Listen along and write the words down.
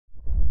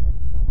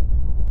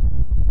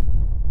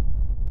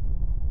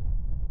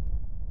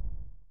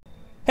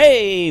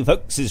Hey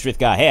folks, it's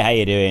Frithgar here, how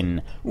you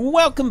doing?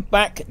 Welcome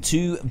back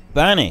to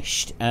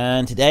Banished,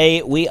 and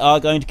today we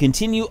are going to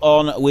continue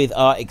on with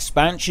our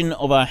expansion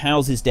of our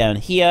houses down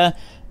here,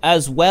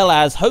 as well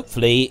as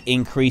hopefully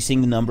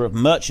increasing the number of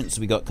merchants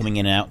we got coming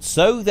in and out,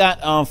 so that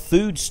our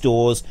food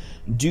stores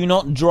do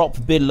not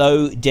drop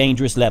below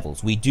dangerous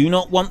levels. We do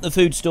not want the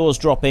food stores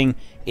dropping.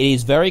 It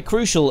is very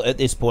crucial at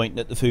this point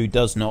that the food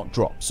does not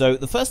drop. So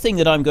the first thing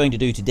that I'm going to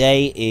do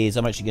today is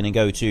I'm actually going to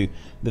go to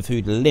the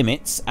food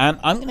limits, and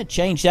I'm going to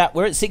change that.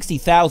 We're at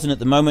 60,000 at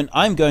the moment.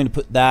 I'm going to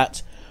put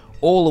that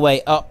all the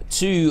way up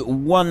to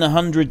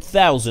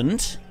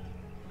 100,000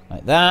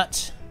 like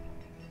that.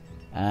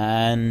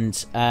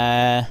 And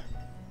actually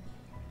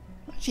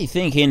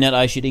thinking that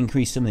I should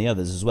increase some of the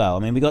others as well. I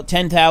mean, we got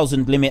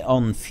 10,000 limit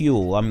on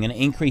fuel. I'm going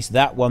to increase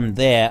that one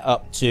there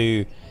up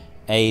to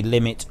a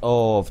limit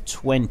of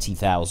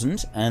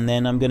 20,000, and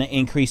then I'm going to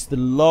increase the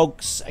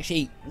logs.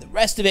 Actually, the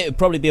rest of it would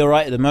probably be all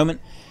right at the moment.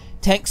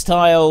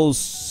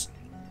 Textiles,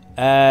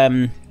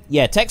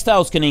 yeah,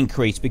 textiles can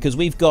increase because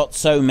we've got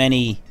so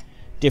many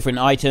different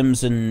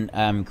items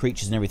and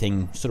creatures and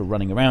everything sort of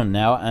running around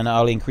now. And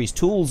I'll increase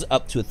tools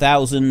up to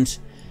 1,000.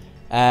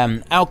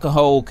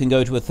 Alcohol can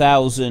go to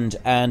 1,000,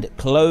 and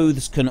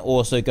clothes can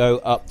also go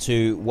up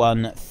to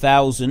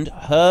 1,000.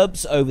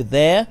 Herbs over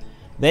there,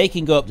 they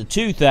can go up to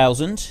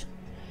 2,000.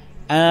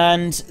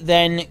 And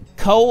then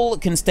coal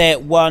can stay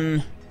at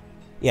 1.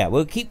 Yeah,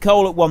 we'll keep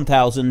coal at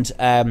 1,000.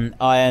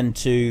 Iron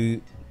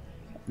to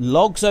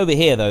logs over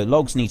here, though.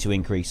 Logs need to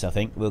increase, I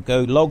think. We'll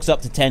go logs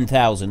up to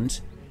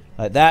 10,000.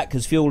 Like that,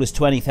 because fuel is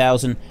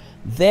 20,000.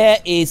 There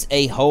is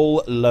a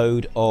whole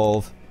load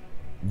of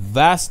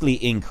vastly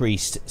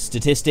increased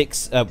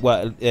statistics,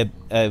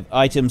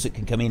 items that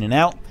can come in and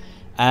out.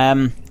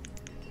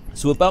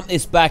 So we'll bump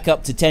this back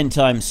up to 10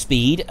 times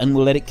speed, and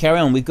we'll let it carry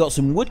on. We've got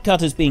some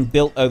woodcutters being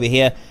built over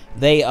here.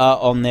 They are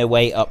on their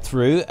way up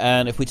through,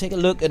 and if we take a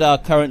look at our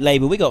current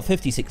labor, we got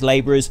 56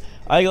 laborers.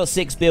 I got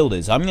 6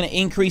 builders. I'm going to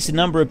increase the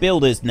number of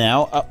builders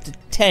now up to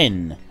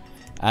 10.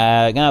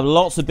 Gonna have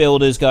lots of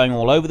builders going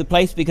all over the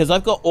place because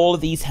I've got all of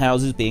these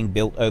houses being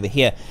built over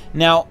here.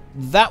 Now,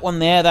 that one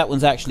there, that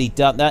one's actually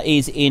done. That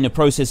is in a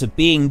process of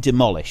being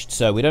demolished,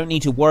 so we don't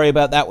need to worry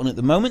about that one at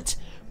the moment.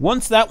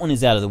 Once that one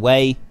is out of the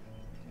way,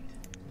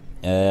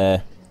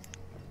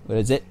 what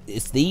is it?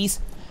 It's these.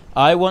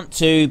 I want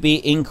to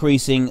be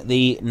increasing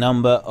the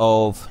number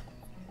of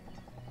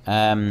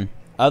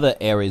other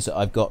areas that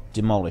I've got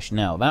demolished.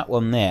 Now, that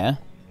one there,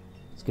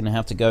 going to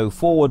have to go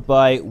forward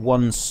by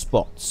 1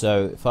 spot.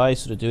 So if I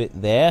sort of do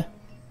it there,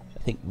 I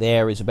think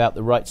there is about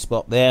the right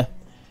spot there.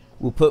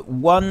 We'll put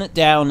 1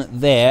 down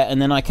there,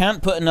 and then I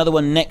can't put another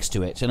one next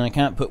to it, and I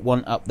can't put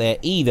 1 up there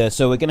either.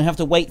 So we're going to have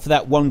to wait for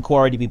that 1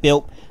 quarry to be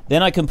built.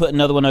 Then I can put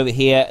another one over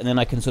here, and then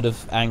I can sort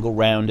of angle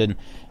round, and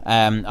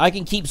I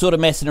can keep sort of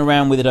messing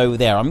around with it over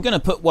there. I'm going to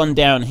put 1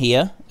 down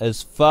here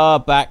as far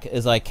back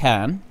as I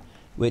can,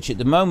 which at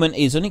the moment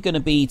is only going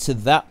to be to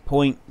that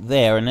point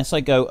there, unless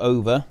I go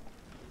over.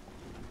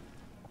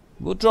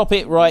 We'll drop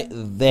it right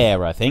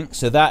there, I think.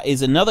 So that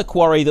is another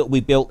quarry that will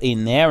be built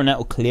in there, and that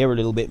will clear a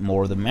little bit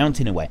more of the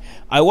mountain away.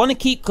 I want to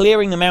keep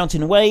clearing the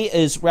mountain away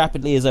as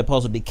rapidly as I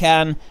possibly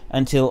can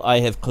until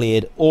I have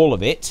cleared all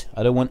of it.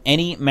 I don't want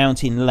any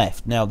mountain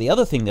left. Now, the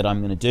other thing that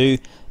I'm going to do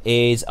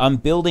is I'm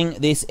building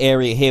this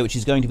area here, which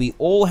is going to be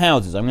all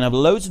houses. I'm going to have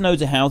loads and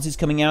loads of houses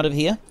coming out of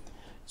here.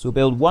 So we'll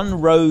build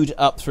 1 road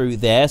up through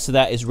there, so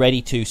that is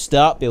ready to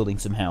start building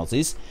some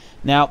houses.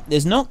 Now,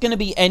 there's not going to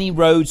be any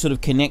road sort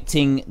of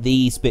connecting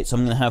these bits.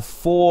 I'm going to have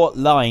 4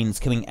 lines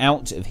coming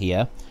out of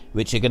here,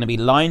 which are going to be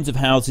lines of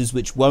houses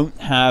which won't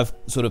have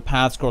sort of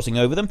paths crossing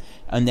over them.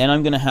 And then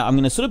I'm going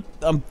to sort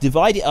of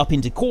divide it up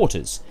into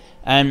quarters.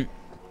 And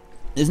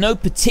there's no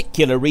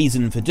particular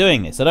reason for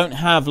doing this. I don't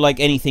have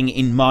like anything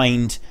in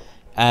mind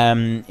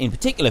in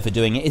particular for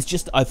doing it. It's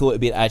just I thought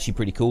it'd be actually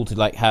pretty cool to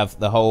like have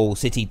the whole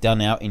city done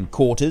out in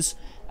quarters.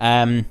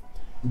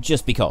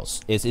 Just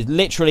because. It's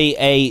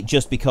literally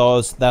just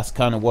because that's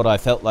kind of what I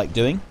felt like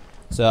doing.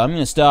 So I'm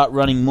going to start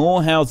running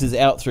more houses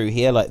out through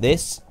here like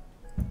this.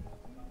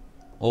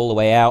 All the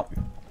way out.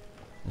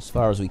 As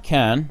far as we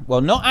can.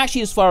 Well, not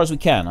actually as far as we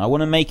can. I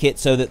want to make it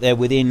so that they're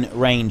within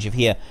range of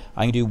here.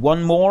 I can do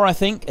 1 more, I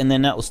think, and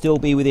then that will still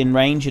be within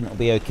range and it'll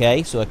be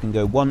okay. So I can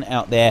go 1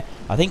 out there.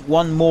 I think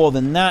 1 more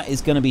than that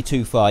is going to be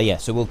too far. Yeah,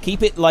 so we'll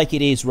keep it like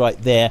it is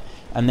right there.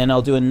 And then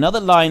I'll do another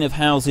line of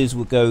houses.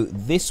 We'll go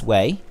this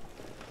way.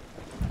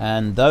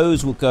 And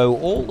those will go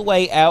all the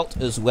way out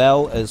as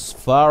well, as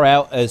far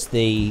out as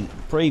the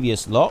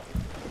previous lot.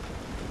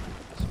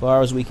 As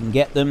far as we can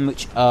get them,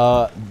 which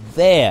are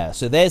there.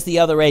 So there's the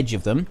other edge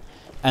of them.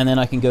 And then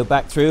I can go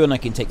back through and I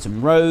can take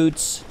some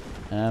roads.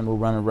 And we'll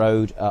run a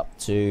road up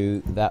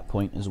to that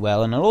point as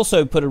well. And I'll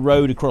also put a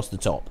road across the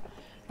top.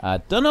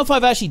 Don't know if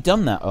I've actually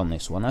done that on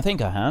this one. I think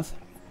I have.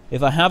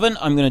 If I haven't,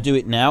 I'm going to do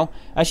it now.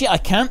 Actually, I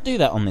can't do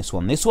that on this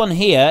one. This one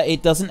here,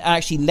 it doesn't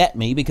actually let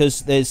me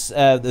because there's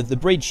the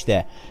bridge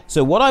there.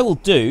 So what I will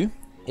do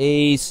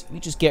is, let me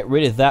just get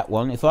rid of that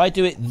one. If I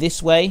do it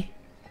this way,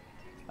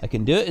 I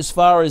can do it as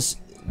far as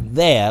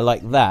there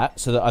like that,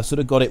 so that I've sort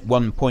of got it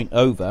 1 point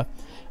over.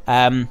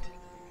 And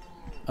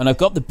I've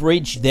got the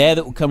bridge there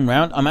that will come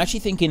round. I'm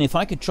actually thinking if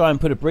I could try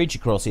and put a bridge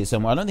across here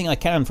somewhere. I don't think I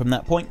can from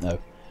that point, though.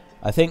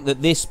 I think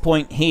that this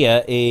point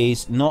here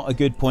is not a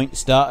good point to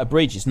start a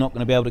bridge. It's not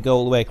going to be able to go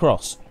all the way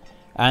across.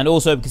 And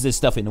also because there's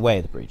stuff in the way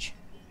of the bridge.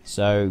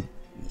 So,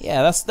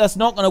 yeah, that's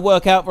not going to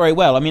work out very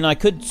well. I mean, I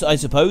could, I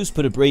suppose,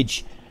 put a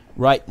bridge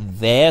right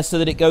there so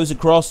that it goes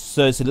across,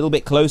 so it's a little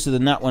bit closer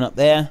than that one up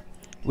there.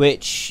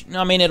 Which,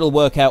 I mean, it'll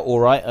work out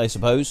alright, I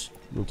suppose.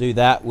 We'll do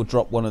that. We'll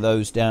drop one of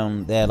those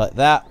down there like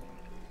that.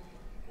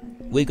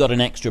 We've got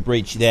an extra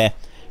bridge there.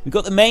 We've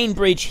got the main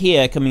bridge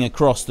here coming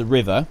across the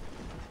river.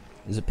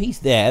 There's a piece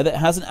there that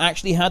hasn't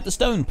actually had the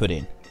stone put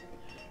in.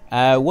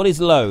 What is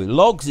low?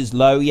 Logs is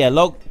low. Yeah,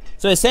 log.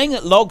 So they're saying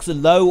that logs are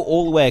low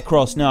all the way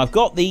across. Now, I've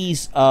got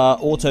these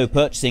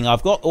auto-purchasing.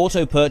 I've got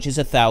auto-purchase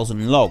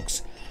 1,000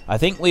 logs. I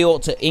think we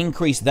ought to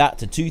increase that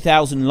to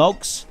 2,000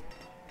 logs.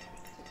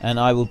 And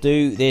I will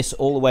do this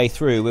all the way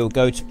through. We'll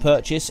go to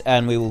purchase,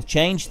 and we will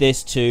change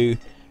this to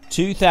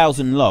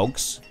 2,000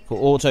 logs for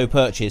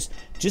auto-purchase,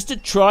 just to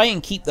try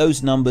and keep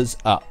those numbers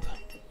up.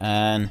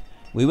 And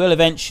we will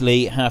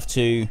eventually have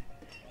to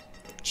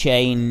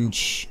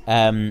change,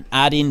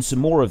 add in some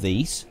more of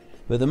these.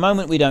 But at the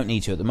moment, we don't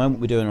need to. At the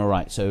moment, we're doing all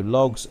right. So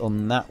logs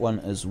on that one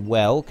as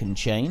well can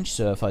change.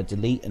 So if I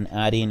delete and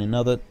add in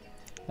another,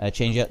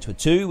 change that to a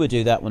 2. We'll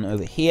do that one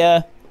over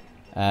here.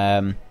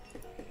 There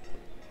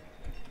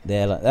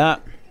like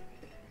that.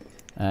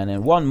 And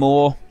then one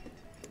more.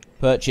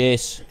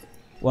 Purchase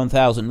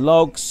 1,000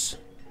 logs.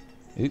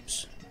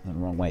 Oops. Went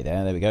the wrong way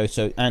there. There we go.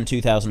 So, and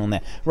 2,000 on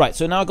there. Right,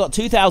 so now I've got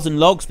 2,000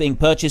 logs being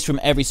purchased from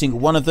every single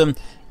one of them,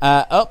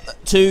 up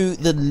to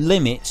the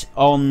limit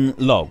on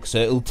logs. So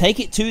it'll take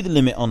it to the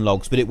limit on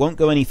logs, but it won't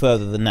go any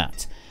further than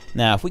that.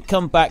 Now, if we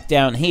come back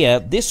down here,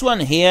 this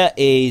one here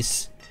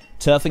is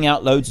turfing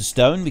out loads of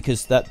stone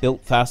because that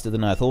built faster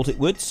than I thought it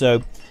would.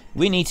 So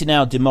we need to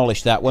now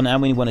demolish that one,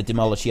 and we want to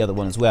demolish the other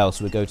one as well.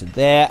 So we go to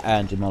there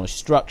and demolish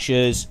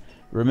structures,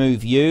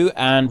 remove you,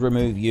 and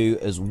remove you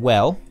as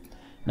well.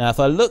 Now,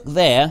 if I look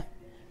there,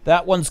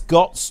 that one's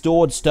got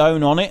stored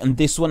stone on it, and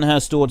this one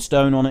has stored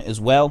stone on it as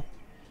well.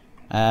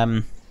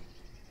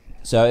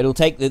 So it'll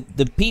take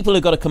the people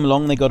who've got to come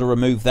along, they've got to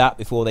remove that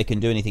before they can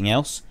do anything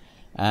else.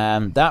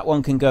 That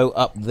one can go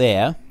up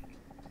there.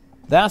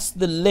 That's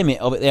the limit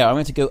of it there. I'm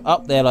going to go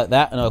up there like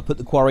that, and I'll put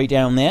the quarry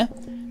down there.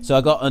 So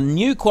I've got a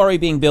new quarry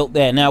being built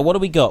there. Now, what do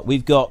we got?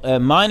 We've got a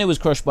miner was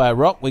crushed by a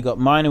rock. We've got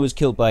miner was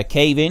killed by a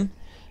cave-in.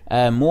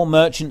 More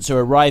merchants are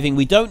arriving.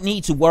 We don't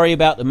need to worry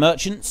about the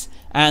merchants.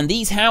 And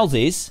these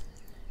houses,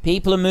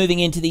 people are moving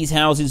into these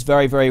houses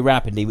very, very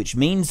rapidly, which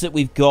means that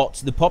we've got,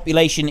 the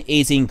population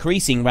is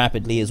increasing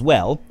rapidly as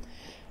well.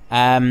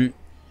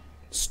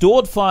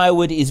 Stored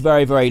firewood is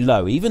very, very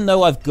low. Even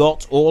though I've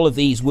got all of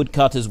these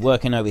woodcutters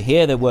working over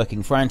here, they're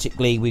working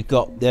frantically. We've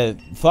got, the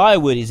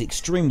firewood is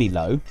extremely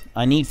low.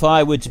 I need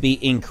firewood to be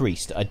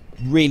increased. I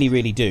really,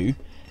 really do.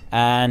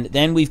 And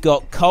then we've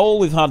got coal.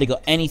 We've hardly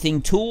got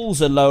anything.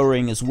 Tools are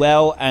lowering as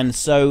well, and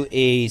so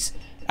is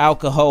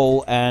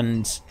alcohol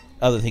and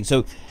other things.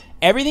 So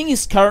everything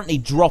is currently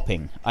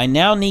dropping. I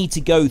now need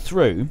to go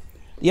through.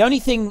 The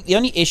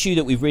only issue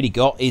that we've really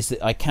got is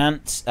that I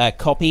can't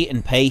copy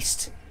and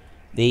paste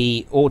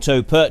the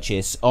auto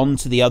purchase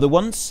onto the other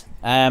ones.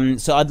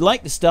 So I'd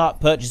like to start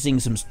purchasing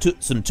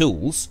some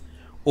tools,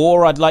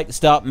 or I'd like to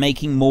start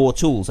making more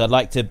tools. I'd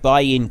like to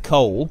buy in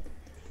coal.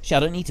 Actually, I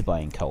don't need to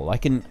buy in coal.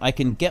 I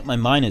can get my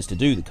miners to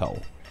do the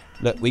coal.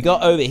 Look, we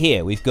got over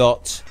here. We've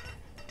got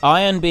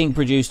iron being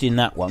produced in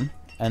that one,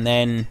 and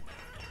then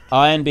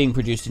iron being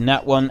produced in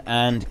that one,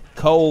 and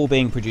coal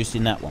being produced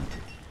in that one.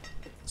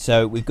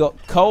 So we've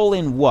got coal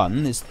in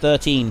one. There's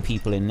 13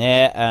 people in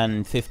there,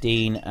 and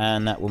 15,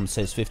 and that one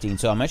says 15.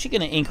 So I'm actually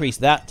going to increase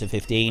that to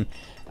 15,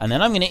 and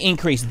then I'm going to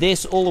increase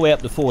this all the way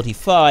up to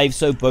 45,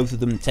 so both of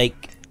them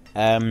take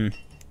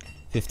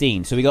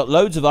 15. So we got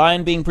loads of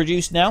iron being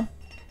produced now.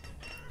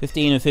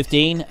 15 and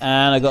 15,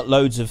 and I got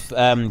loads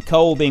of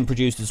coal being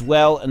produced as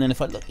well. And then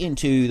if I look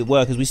into the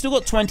workers, we still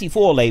got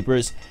 24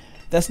 laborers.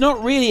 That's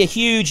not really a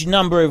huge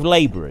number of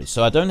laborers,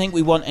 so I don't think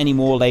we want any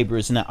more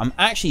laborers than that. I'm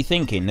actually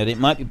thinking that it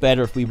might be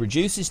better if we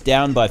reduce this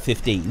down by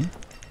 15.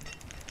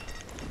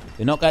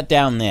 We knock that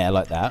down there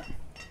like that,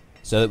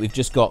 so that we've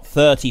just got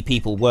 30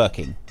 people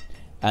working.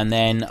 And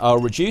then I'll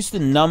reduce the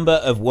number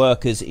of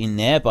workers in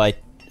there by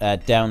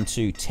down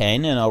to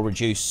 10, and I'll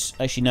reduce...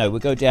 Actually, no, we'll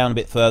go down a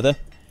bit further.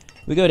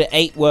 We go to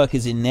 8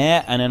 workers in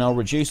there, and then I'll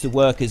reduce the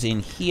workers in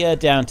here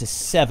down to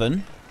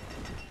 7.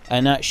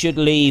 And that should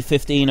leave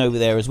 15 over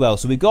there as well.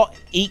 So we've got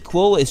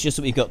equal, it's just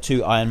that we've got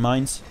 2 iron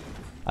mines.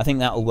 I think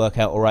that will work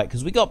out alright,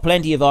 because we've got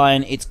plenty of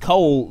iron. It's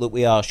coal that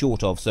we are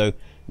short of, so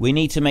we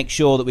need to make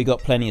sure that we've got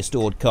plenty of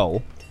stored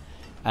coal.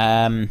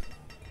 Maybe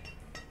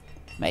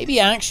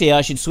actually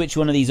I should switch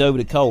one of these over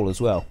to coal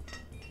as well.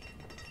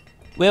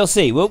 We'll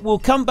see. We'll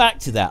come back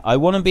to that. I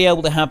want to be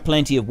able to have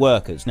plenty of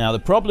workers. Now, the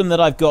problem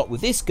that I've got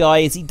with this guy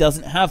is he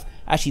doesn't have...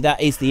 Actually,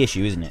 that is the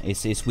issue, isn't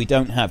it? It's we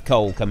don't have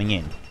coal coming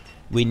in.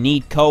 We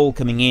need coal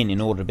coming in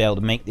order to be able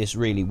to make this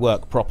really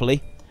work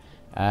properly.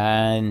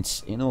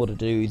 And in order to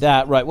do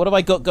that, right, what have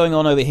I got going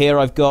on over here?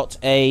 I've got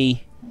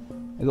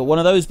one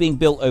of those being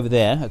built over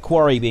there, a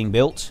quarry being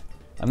built.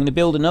 I'm going to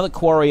build another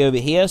quarry over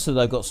here so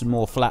that I've got some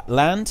more flat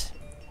land.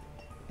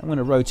 I'm going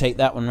to rotate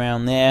that one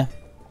around there.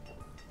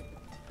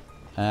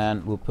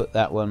 And we'll put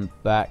that one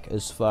back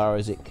as far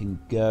as it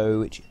can go,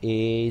 which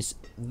is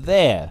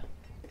there.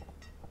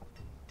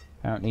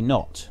 Apparently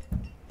not.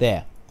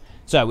 There.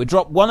 So we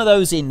drop one of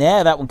those in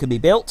there. That one can be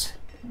built.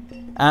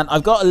 And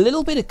I've got a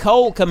little bit of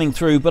coal coming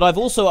through, but I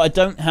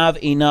don't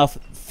have enough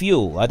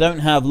fuel. I don't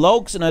have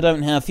logs and I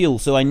don't have fuel,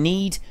 so I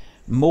need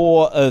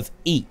more of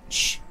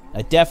each.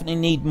 I definitely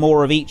need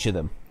more of each of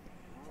them.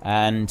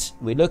 And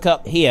we look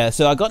up here.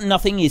 So I got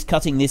nothing is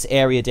cutting this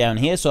area down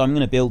here, so I'm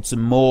going to build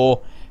some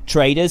more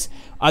traders.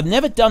 I've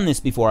never done this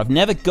before. I've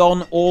never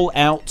gone all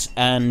out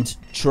and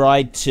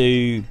tried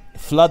to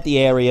flood the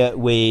area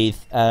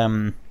with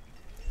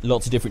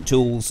lots of different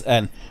tools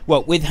and,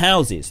 well, with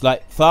houses,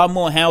 like far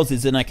more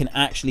houses than I can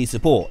actually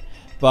support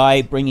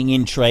by bringing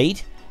in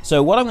trade.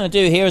 So what I'm going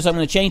to do here is I'm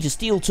going to change the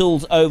steel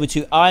tools over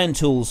to iron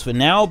tools for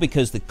now,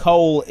 because the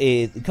coal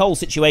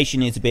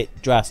situation is a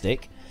bit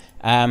drastic.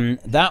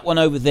 That one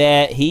over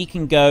there, he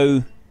can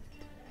go.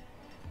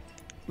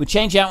 We'll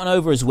change that one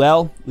over as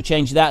well. We'll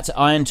change that to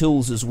iron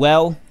tools as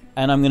well.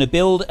 And I'm going to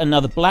build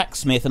another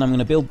blacksmith, and I'm going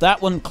to build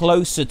that one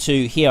closer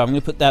to here. I'm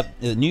going to put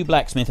that new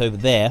blacksmith over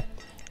there.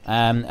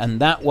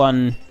 And that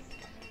one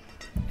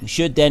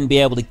should then be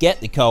able to get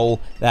the coal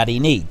that he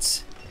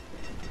needs,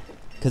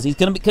 because he's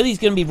going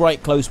to be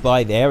right close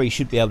by there. He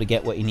should be able to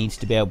get what he needs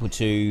to be able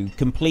to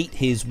complete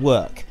his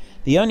work.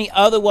 The only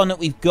other one that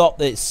we've got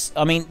that's,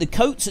 I mean, the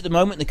coats at the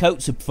moment, the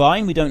coats are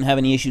fine. We don't have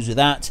any issues with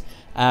that.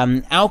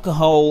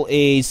 Alcohol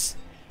is,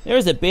 there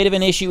is a bit of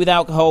an issue with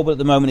alcohol, but at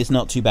the moment it's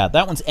not too bad.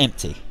 That one's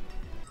empty.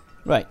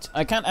 Right,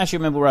 I can't actually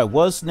remember where I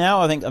was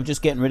now. I think I'm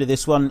just getting rid of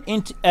this one.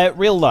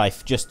 Real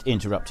life just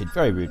interrupted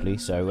very rudely.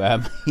 So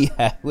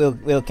yeah,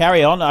 we'll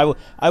carry on.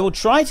 I will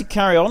try to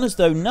carry on as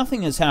though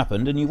nothing has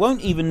happened, and you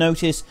won't even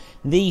notice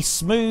the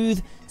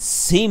smooth,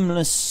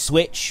 seamless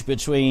switch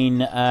between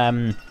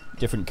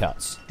different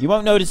cuts. You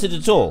won't notice it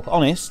at all,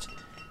 honest.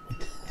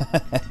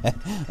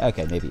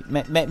 Okay,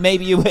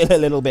 maybe you will a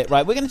little bit.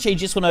 Right, we're going to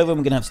change this one over, and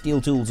we're going to have steel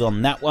tools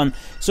on that one.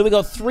 So we've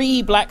got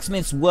 3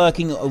 blacksmiths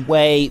working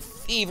away,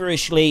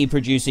 feverishly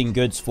producing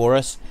goods for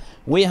us.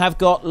 We have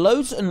got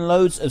loads and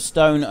loads of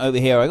stone over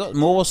here. I got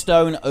more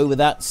stone over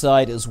that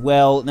side as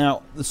well.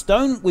 Now, the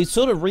stone, we've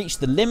sort of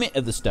reached the limit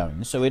of the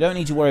stone, so we don't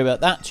need to worry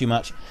about that too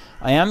much.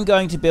 I am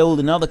going to build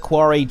another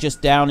quarry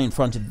just down in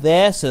front of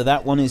there, so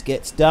that one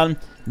gets done.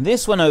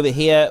 This one over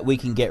here, we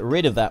can get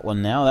rid of that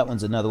one now. That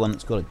one's another one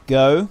that's got to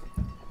go.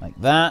 Like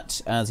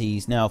that, as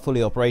he's now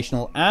fully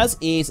operational, as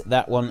is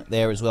that one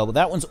there as well. But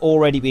that one's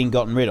already been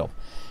gotten rid of.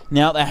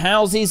 Now, the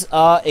houses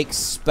are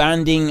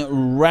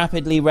expanding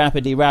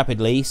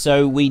rapidly,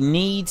 so we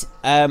need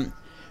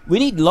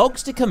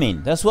logs to come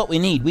in. That's what we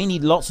need. We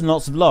need lots and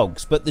lots of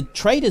logs, but the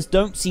traders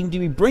don't seem to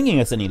be bringing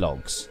us any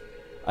logs.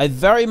 I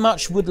very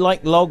much would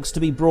like logs to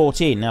be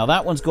brought in. Now,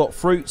 that one's got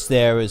fruits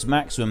there as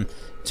maximum.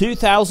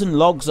 2,000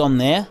 logs on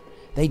there.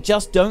 They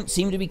just don't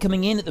seem to be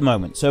coming in at the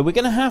moment, so we're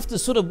going to have to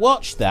sort of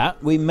watch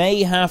that. We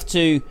may have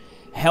to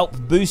help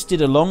boost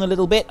it along a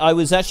little bit. I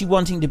was actually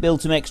wanting to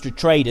build some extra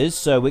traders,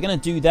 so we're going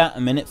to do that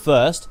a minute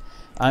first.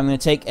 I'm going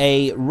to take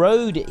a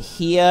road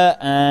here,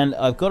 and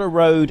I've got a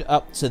road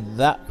up to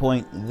that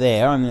point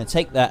there. I'm going to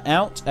take that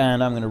out,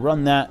 and I'm going to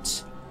run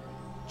that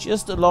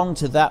just along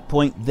to that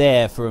point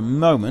there for a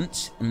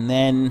moment, and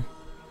then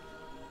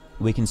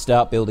we can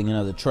start building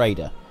another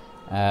trader.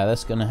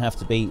 That's going to have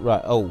to be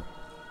right.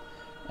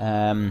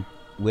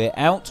 We're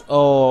out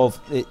of,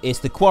 it's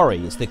the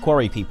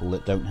quarry people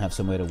that don't have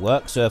somewhere to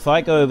work. So if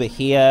I go over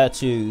here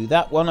to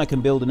that one, I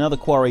can build another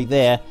quarry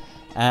there,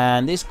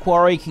 and this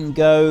quarry can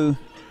go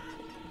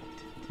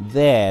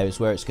there is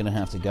where it's going to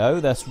have to go.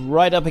 That's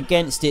right up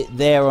against it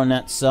there on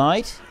that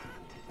side,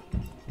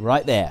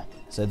 right there.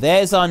 So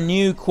there's our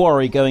new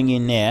quarry going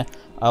in there.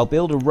 I'll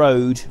build a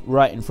road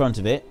right in front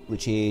of it,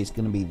 which is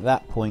going to be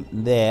that point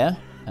there,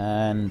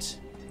 and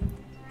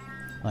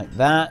like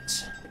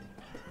that.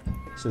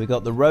 So we've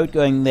got the road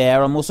going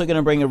there. I'm also going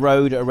to bring a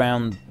road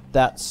around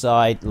that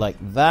side like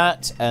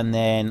that, and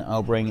then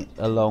I'll bring it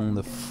along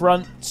the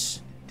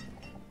front.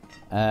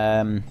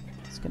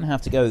 It's going to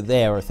have to go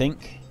there, I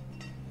think.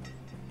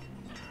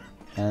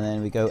 And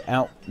then we go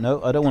out.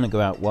 No, I don't want to go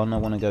out one. I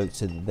want to go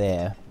to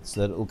there.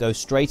 So that it will go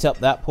straight up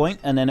that point,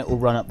 and then it will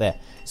run up there.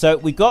 So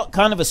we've got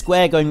kind of a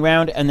square going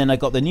round, and then I've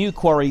got the new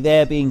quarry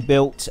there being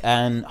built,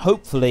 and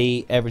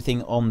hopefully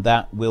everything on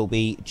that will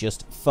be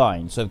just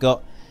fine. So I've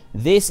got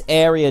this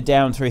area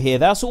down through here.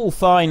 That's all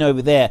fine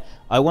over there.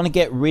 I want to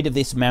get rid of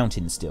this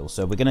mountain still.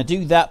 So we're going to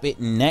do that bit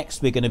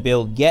next. We're going to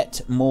build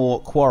yet more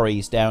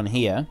quarries down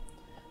here.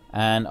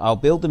 And I'll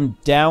build them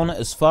down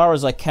as far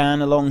as I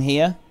can along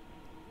here.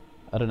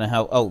 I don't know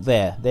how... Oh,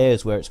 there.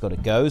 There's where it's got to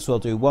go. So I'll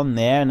do one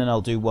there, and then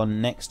I'll do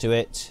one next to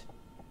it.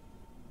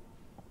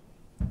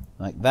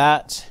 Like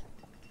that.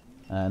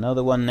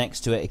 Another one next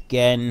to it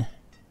again.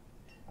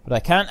 But I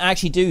can't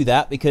actually do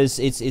that because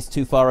it's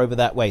too far over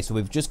that way. So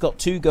we've just got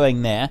 2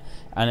 going there.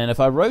 And then if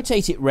I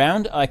rotate it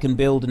round, I can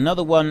build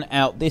another one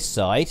out this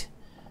side.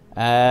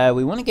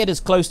 We want to get as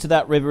close to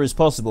that river as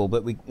possible,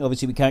 but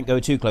obviously we can't go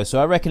too close.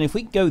 So I reckon if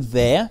we go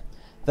there,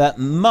 that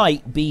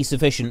might be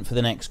sufficient for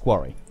the next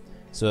quarry.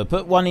 So I'll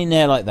put one in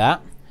there like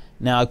that.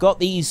 Now I've got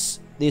this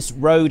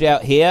road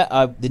out here.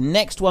 The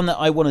next one that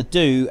I want to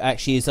do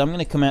actually is I'm going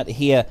to come out to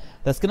here.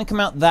 That's going to come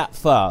out that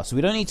far. So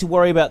we don't need to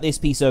worry about this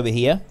piece over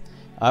here.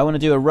 I want to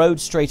do a road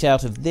straight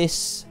out of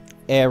this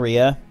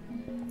area.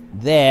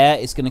 There,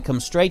 it's going to come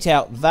straight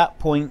out that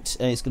point,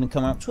 and it's going to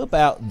come up to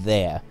about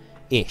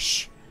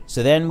there-ish.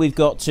 So then we've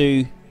got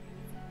to...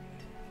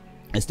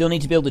 I still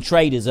need to build the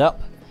traders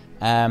up.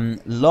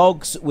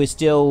 Logs, we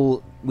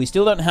still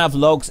don't have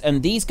logs,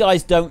 and these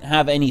guys don't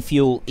have any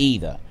fuel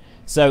either.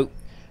 So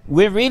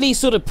we're really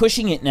sort of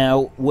pushing it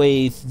now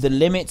with the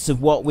limits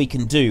of what we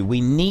can do.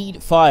 We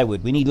need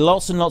firewood. We need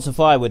lots and lots of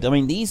firewood. I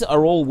mean, these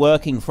are all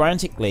working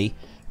frantically,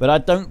 but I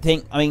don't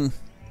think... I mean,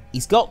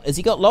 has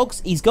he got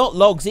logs? He's got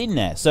logs in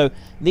there. So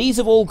these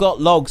have all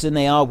got logs and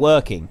they are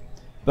working.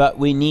 But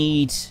we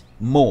need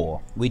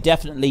more. We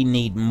definitely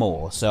need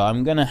more. So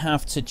I'm going to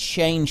have to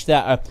change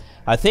that.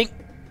 I think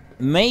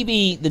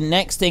maybe the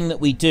next thing that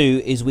we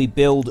do is we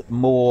build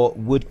more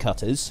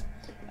woodcutters.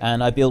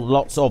 And I build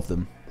lots of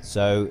them.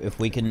 So if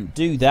we can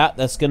do that,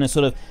 that's going to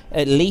sort of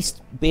at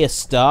least be a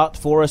start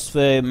for us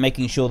for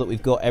making sure that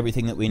we've got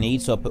everything that we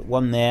need. So I'll put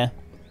one there.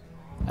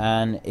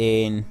 And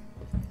in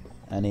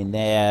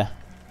there.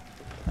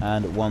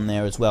 And one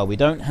there as well. We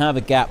don't have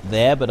a gap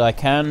there, but I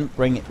can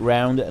bring it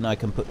round and I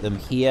can put them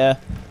here.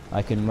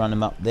 I can run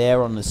them up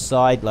there on the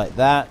side like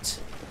that.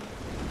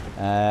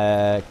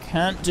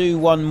 Can't do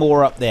one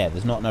more up there.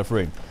 There's not enough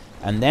room.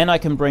 And then I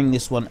can bring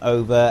this one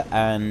over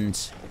and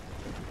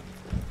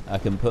I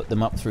can put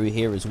them up through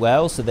here as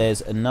well. So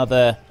there's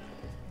another...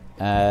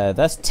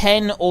 that's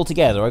 10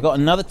 altogether. I've got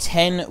another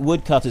 10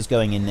 woodcutters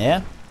going in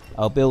there.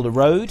 I'll build a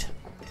road.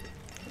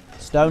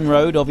 Stone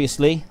road,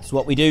 obviously. That's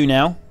what we do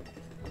now.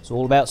 It's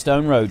all about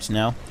stone roads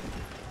now.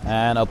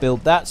 And I'll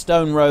build that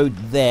stone road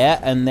there,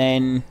 and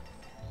then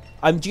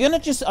I'm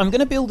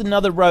gonna build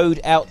another road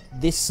out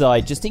this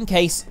side just in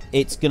case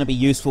it's gonna be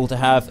useful to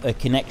have a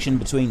connection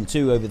between the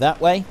two over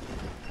that way.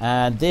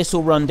 And this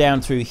will run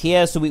down through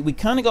here, so we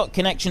kind of got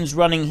connections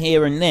running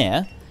here and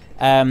there,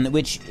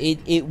 which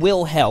it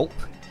will help.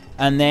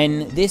 And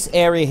then this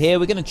area here,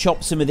 we're going to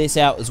chop some of this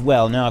out as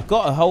well. Now I've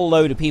got a whole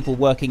load of people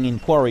working in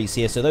quarries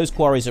here, so those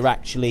quarries are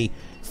actually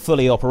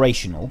fully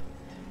operational.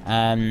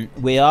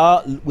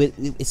 We're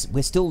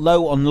still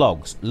low on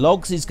logs.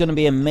 Logs is going to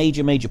be a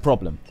major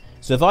problem.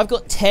 So if I've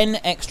got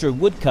 10 extra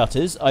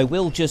woodcutters, I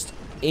will just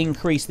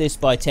increase this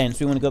by 10.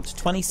 So we want to go up to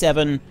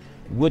 27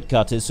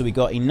 woodcutters. So we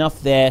got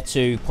enough there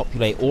to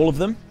populate all of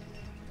them.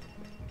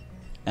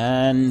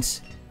 And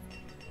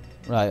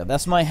right,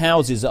 that's my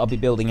houses that I'll be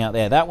building out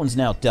there. That one's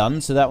now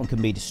done, so that one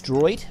can be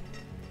destroyed.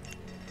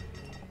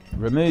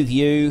 Remove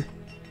you,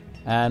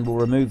 and we'll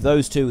remove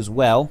those two as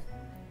well.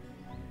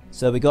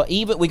 So we got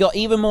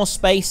even more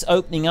space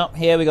opening up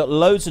here. We got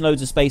loads and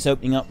loads of space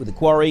opening up with the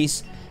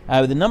quarries.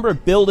 With the number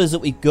of builders that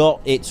we've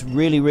got, it's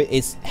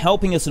it's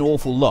helping us an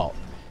awful lot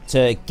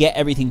to get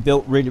everything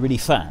built really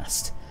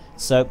fast.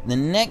 So the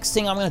next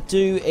thing I'm going to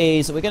do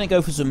is we're going to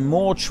go for some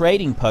more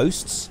trading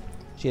posts.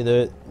 Actually,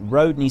 the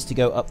road needs to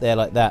go up there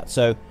like that.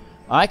 So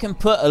I can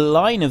put a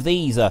line of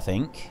these, I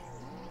think.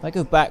 If I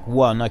go back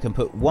one, I can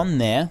put one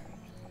there.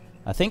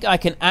 I think I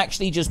can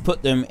actually just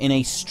put them in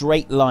a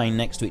straight line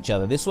next to each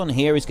other. This one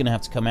here is going to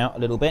have to come out a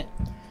little bit.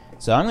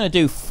 So I'm going to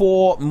do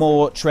 4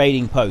 more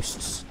trading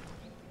posts.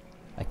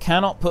 I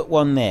cannot put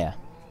one there.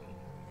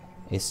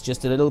 It's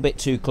just a little bit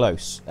too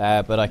close.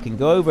 But I can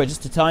go over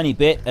just a tiny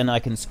bit and I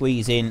can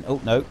squeeze in... Oh,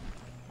 no.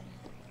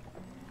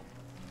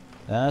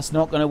 That's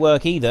not going to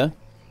work either.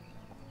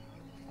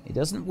 It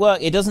doesn't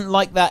work. It doesn't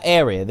like that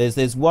area.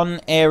 There's one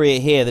area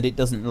here that it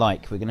doesn't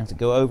like. We're going to have to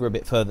go over a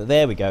bit further.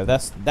 There we go.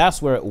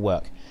 That's where it will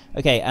work.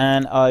 Okay,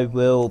 and I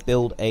will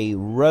build a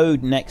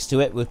road next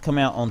to it. We'll come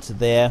out onto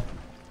there.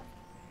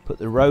 Put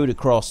the road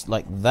across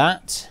like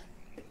that.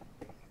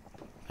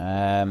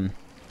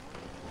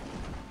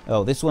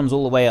 Oh, this one's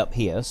all the way up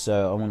here,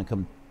 so I want to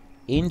come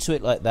into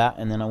it like that,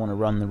 and then I want to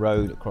run the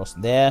road across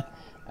there,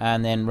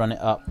 and then run it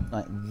up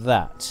like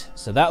that.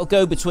 So that'll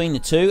go between the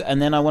two, and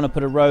then I want to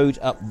put a road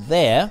up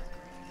there,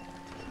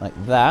 like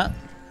that,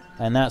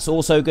 and that's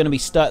also going to be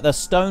the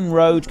stone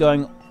road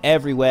going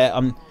everywhere.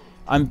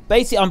 I'm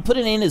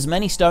putting in as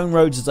many stone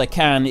roads as I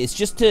can. It's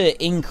just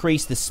to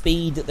increase the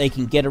speed that they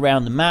can get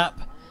around the map,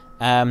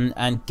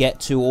 and get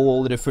to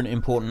all the different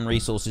important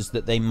resources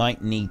that they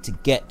might need to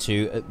get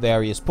to at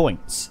various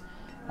points.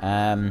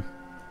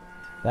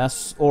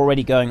 That's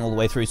already going all the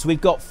way through. So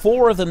we've got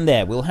 4 of them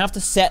there. We'll have to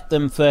set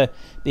them for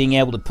being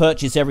able to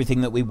purchase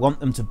everything that we want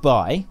them to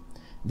buy.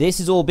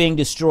 This is all being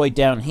destroyed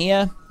down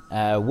here.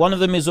 One of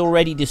them is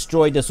already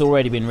destroyed. That's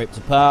already been ripped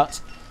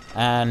apart.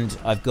 And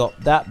I've got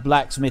that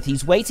blacksmith.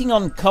 He's waiting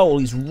on coal.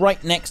 He's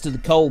right next to the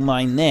coal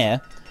mine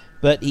there.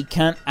 but he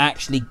can't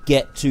actually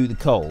get to the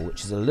coal,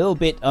 which is a little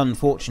bit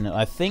unfortunate.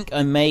 I think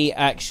I may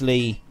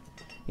actually...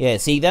 Yeah,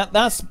 see,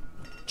 that's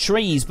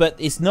trees, but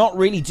it's not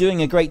really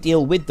doing a great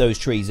deal with those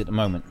trees at the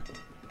moment.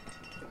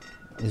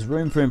 There's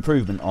room for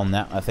improvement on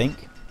that, I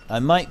think. I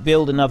might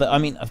build another... I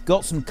mean, I've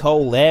got some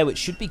coal there, which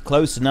should be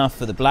close enough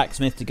for the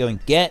blacksmith to go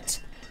and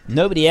get.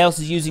 Nobody else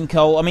is using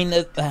coal. I mean,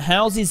 the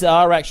houses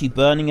are actually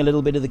burning a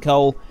little bit of the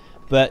coal,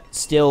 but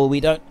still, we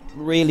don't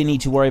really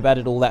need to worry about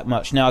it all that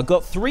much. Now, I've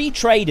got 3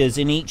 traders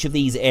in each of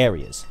these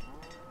areas.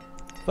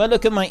 If I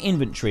look at my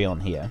inventory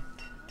on here,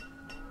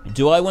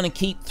 do I want to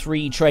keep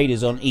 3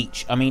 traders on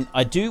each? I mean,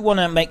 I do want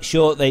to make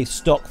sure they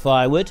stock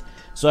firewood,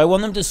 so I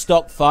want them to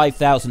stock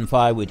 5,000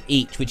 firewood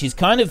each, which is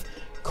kind of...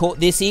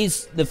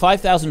 the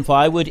 5,000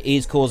 firewood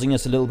is causing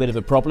us a little bit of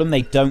a problem.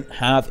 They don't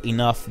have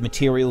enough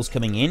materials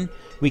coming in.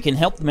 We can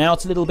help them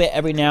out a little bit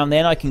every now and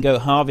then. I can go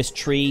harvest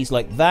trees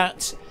like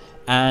that,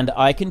 and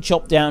I can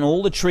chop down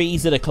all the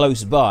trees that are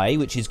close by,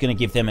 which is going to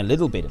give them a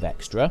little bit of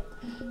extra.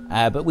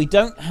 But we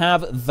don't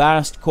have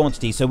vast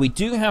quantities, so we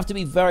do have to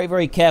be very,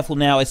 very careful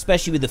now,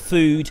 especially with the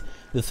food.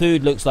 The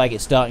food looks like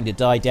it's starting to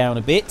die down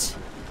a bit.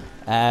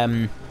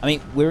 I mean,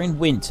 we're in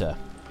winter.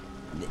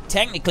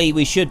 Technically,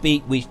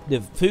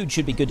 the food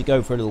should be good to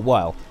go for a little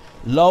while.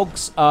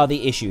 Logs are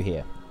the issue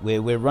here.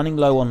 We're running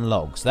low on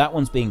logs. That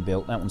one's being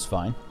built. That one's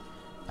fine.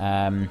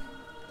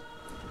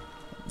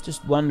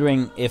 Just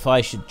wondering if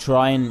I should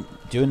try and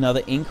do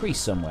another increase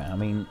somewhere. I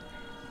mean,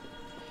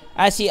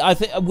 actually, I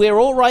think we're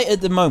all right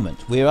at the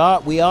moment. We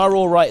are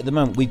all right at the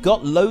moment. We've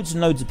got loads and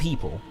loads of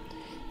people.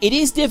 It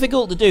is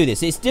difficult to do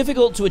this. It's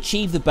difficult to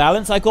achieve the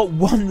balance. I've got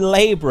 1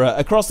 labourer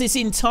across this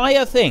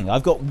entire thing.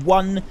 I've got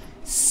 1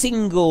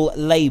 single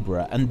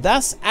labourer, and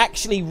that's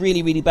actually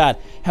really, really bad.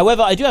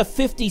 However, I do have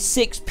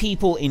 56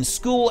 people in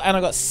school, and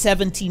I've got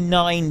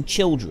 79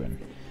 children.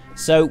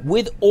 So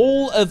with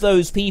all of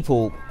those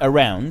people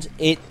around,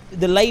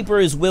 the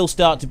labourers will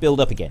start to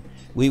build up again.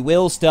 We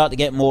will start to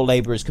get more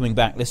labourers coming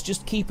back. Let's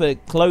just keep a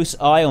close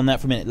eye on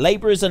that for a minute.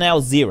 Labourers are now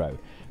 0.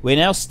 We're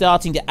now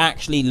starting to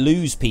actually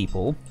lose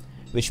people,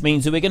 which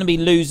means that we're going to be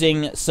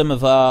losing some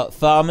of our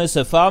farmers.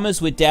 So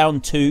farmers, we're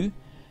down 2.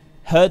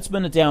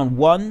 Herdsmen are down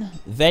 1.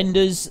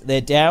 Vendors,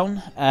 they're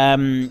down.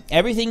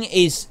 Everything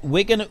is...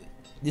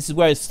 This is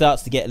where it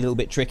starts to get a little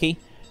bit tricky.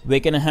 We're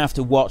going to have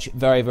to watch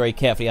very, very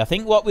carefully. I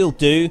think what we'll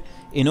do,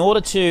 in order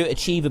to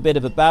achieve a bit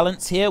of a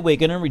balance here, we're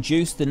going to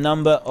reduce the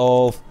number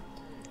of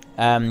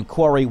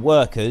quarry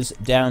workers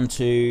down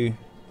to...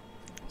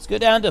 Let's go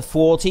down to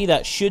 40.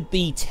 That should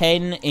be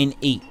 10 in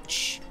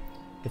each.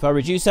 If I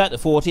reduce that to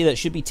 40, that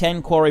should be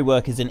 10 quarry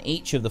workers in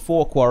each of the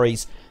 4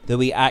 quarries that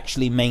we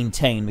actually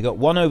maintain. We got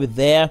 1 over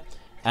there,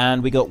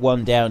 and we got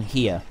 1 down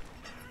here.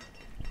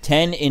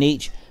 10 in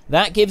each.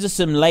 That gives us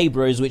some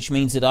labourers, which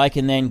means that I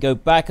can then go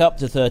back up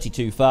to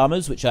 32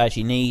 farmers, which I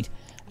actually need,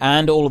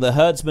 and all of the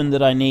herdsmen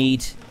that I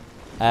need.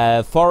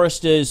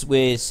 Foresters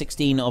with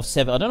 16 of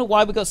 7. I don't know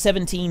why we got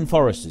 17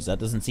 foresters. That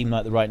doesn't seem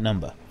like the right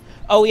number.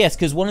 Oh, yes,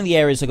 because one of the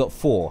areas I got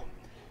 4.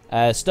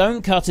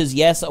 Stone cutters,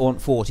 yes, I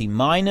want 40.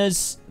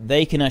 Miners,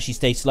 they can actually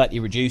stay slightly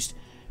reduced.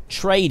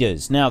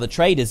 Traders. Now, the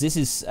traders, this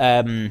is...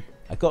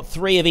 I've got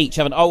 3 of each,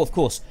 haven't... Oh, of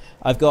course.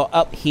 I've got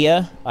up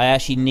here, I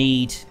actually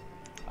need...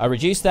 I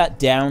reduce that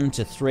down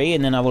to 3,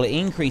 and then I will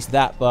increase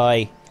that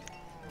by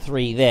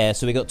 3 there.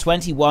 So we got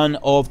 21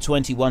 of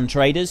 21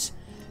 traders.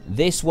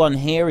 This one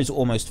here is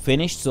almost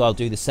finished, so I'll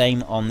do the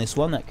same on this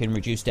one. That can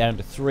reduce down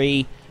to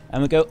 3,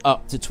 and we go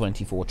up to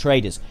 24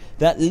 traders.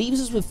 That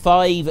leaves us with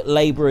 5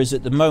 labourers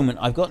at the moment.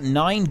 I've got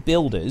 9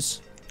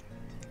 builders.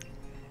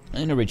 I'm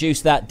going to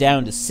reduce that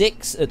down to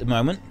 6 at the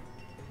moment.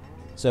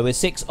 So we're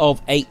 6 of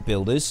 8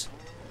 builders.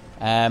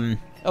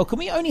 Oh, can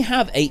we only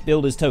have 8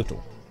 builders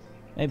total?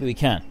 Maybe we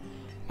can.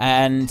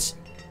 And,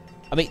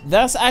 I mean,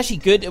 that's actually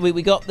good.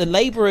 We got the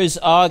labourers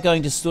are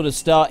going to sort of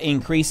start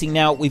increasing.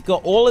 Now, we've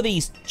got all of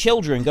these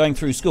children going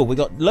through school. We've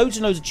got loads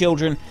and loads of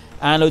children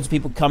and loads of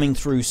people coming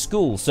through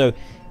school. So,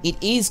 it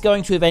is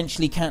going to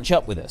eventually catch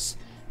up with us.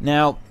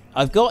 Now,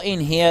 I've got in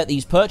here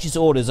these purchase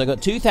orders. I've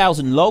got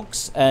 2,000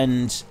 logs,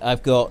 and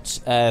I've got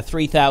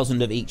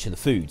 3,000 of each of the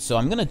food. So,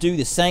 I'm going to do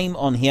the same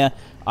on here.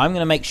 I'm going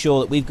to make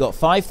sure that we've got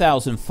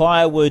 5,000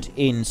 firewood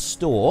in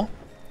store.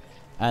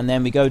 And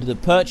then we go to the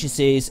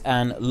purchases,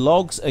 and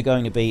logs are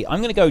going to be... I'm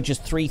going to go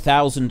just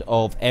 3,000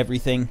 of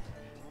everything.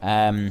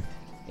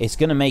 It's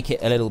going to make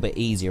it a little bit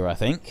easier, I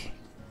think.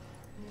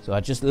 So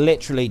I just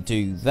literally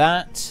do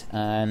that,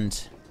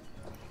 and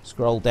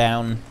scroll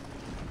down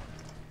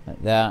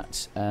like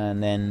that.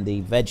 And then the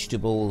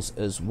vegetables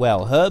as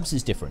well. Herbs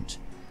is different.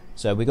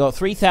 So we got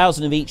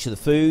 3,000 of each of the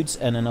foods,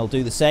 and then I'll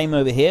do the same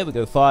over here. We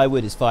go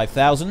firewood is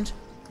 5,000.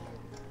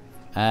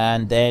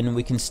 And then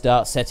we can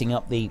start setting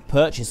up the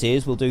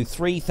purchases. We'll do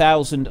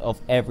 3,000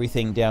 of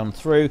everything down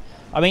through.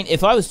 I mean,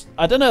 if I was...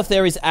 I don't know if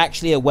there is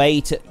actually a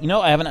way to... You know,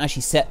 I haven't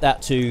actually set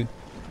that to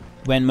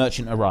when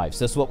merchant arrives.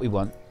 That's what we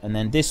want. And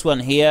then this one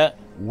here,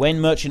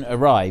 when merchant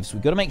arrives.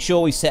 We've got to make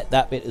sure we set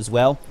that bit as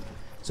well.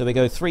 So we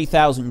go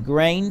 3,000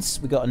 grains.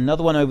 We've got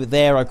another one over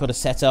there I've got to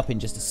set up in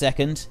just a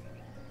second.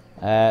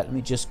 Let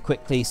me just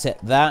quickly set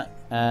that.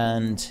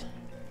 And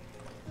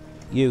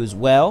you as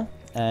well.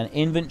 And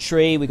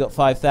inventory, we got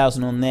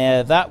 5,000 on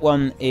there. That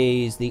one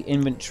is, the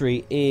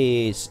inventory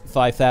is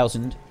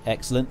 5,000.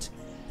 Excellent.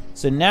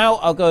 So now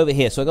I'll go over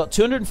here. So I got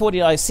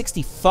 249,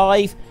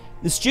 65.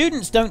 The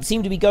students don't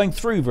seem to be going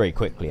through very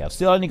quickly. I've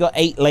still only got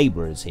 8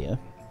 laborers here.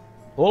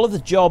 All of the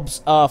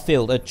jobs are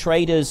filled.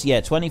 Traders,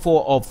 yeah,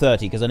 24 of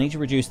 30, because I need to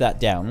reduce that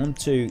down. 1,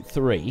 2,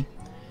 3.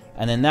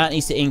 And then that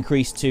needs to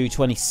increase to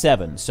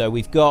 27. So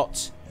we've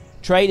got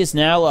traders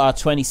now are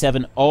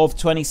 27 of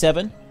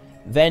 27.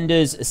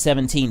 Vendors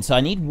 17. So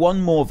I need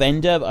one more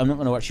vendor, but I'm not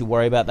going to actually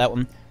worry about that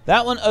one.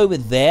 That one over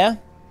there,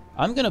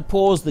 I'm going to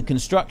pause the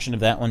construction of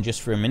that one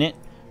just for a minute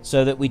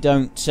so that we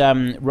don't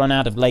run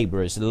out of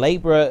laborers. The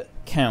laborer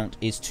count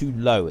is too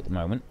low at the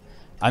moment.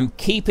 I'm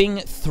keeping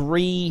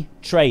 3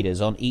 traders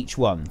on each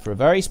one for a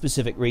very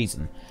specific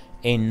reason,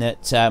 in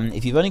that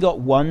if you've only got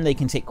 1, they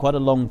can take quite a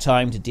long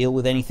time to deal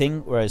with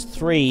anything, whereas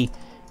 3,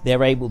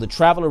 they're able to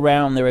travel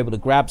around, they're able to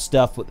grab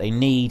stuff what they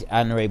need,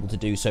 and they're able to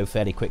do so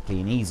fairly quickly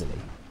and easily.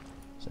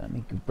 So let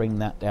me bring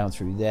that down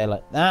through there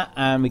like that,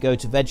 and we go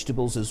to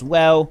vegetables as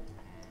well.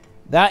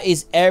 That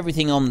is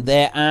everything on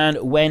there,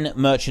 and when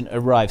merchant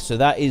arrives. So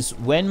that is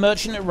when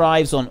merchant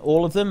arrives on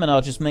all of them, and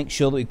I'll just make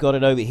sure that we've got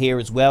it over here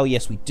as well.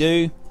 Yes, we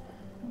do.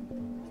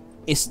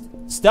 It's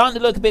starting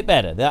to look a bit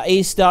better. That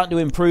is starting to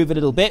improve a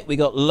little bit. We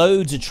got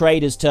loads of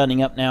traders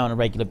turning up now on a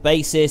regular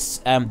basis.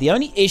 The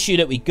only issue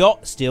that we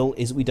got still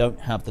is we don't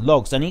have the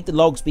logs. I need the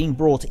logs being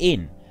brought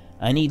in.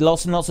 I need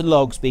lots and lots of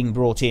logs being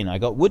brought in. I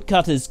got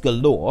woodcutters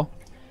galore,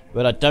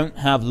 but I don't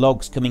have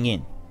logs coming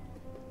in.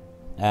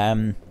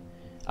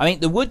 I mean,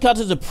 the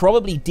woodcutters are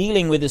probably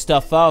dealing with this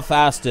stuff far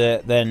faster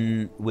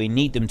than we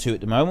need them to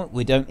at the moment.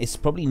 It's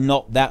probably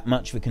not that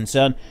much of a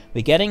concern.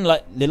 We're getting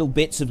like little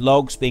bits of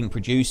logs being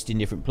produced in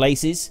different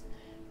places.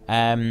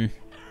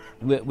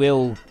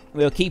 We'll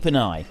keep an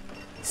eye.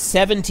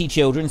 70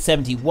 children,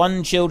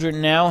 71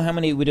 children now. How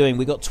many are we doing?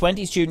 We got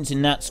 20 students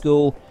in that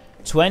school,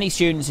 20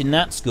 students in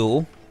that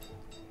school.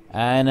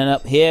 And then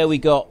up here we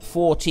got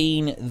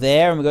 14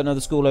 there, and we got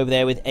another school over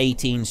there with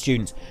 18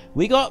 students.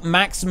 We got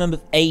maximum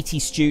of 80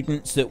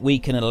 students that we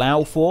can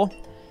allow for.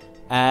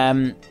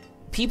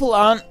 People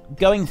aren't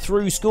going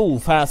through school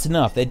fast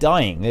enough. They're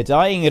dying. They're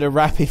dying at a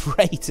rapid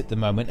rate at the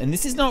moment, and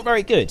this is not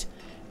very good.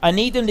 I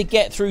need them to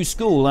get through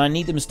school, and I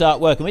need them to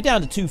start working. We're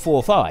down to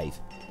 245.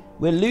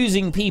 We're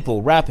losing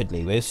people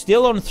rapidly. We're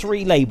still on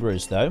 3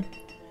 laborers though,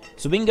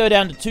 so we can go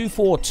down to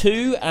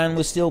 242 and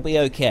we'll still be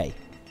okay.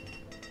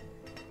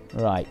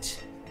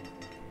 Right.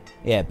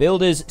 Yeah,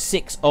 builders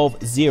 6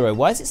 of 0.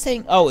 Why is it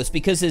saying... Oh, it's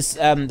because there's,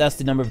 that's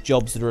the number of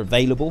jobs that are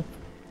available.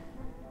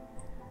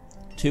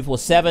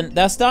 247.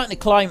 They're starting to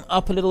climb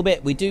up a little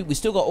bit. We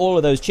still got all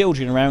of those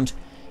children around.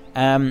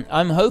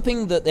 I'm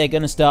hoping that they're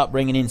going to start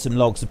bringing in some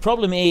logs. The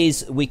problem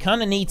is we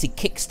kind of need to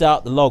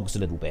kickstart the logs a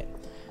little bit.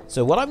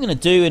 So what I'm going to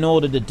do in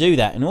order to do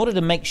that, in order to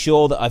make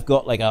sure that I've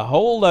got like a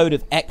whole load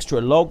of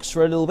extra logs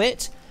for a little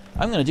bit...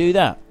 I'm going to do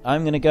that.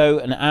 I'm going to go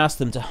and ask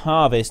them to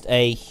harvest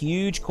a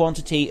huge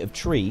quantity of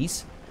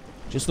trees,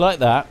 just like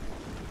that.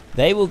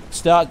 They will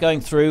start going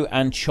through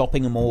and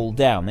chopping them all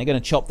down. They're going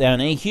to chop down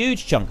a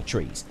huge chunk of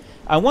trees.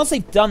 And once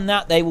they've done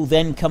that, they will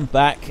then come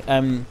back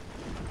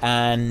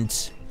yeah,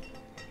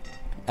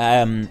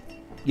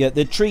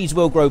 the trees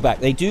will grow back.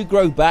 They do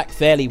grow back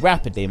fairly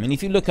rapidly. I mean,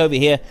 if you look over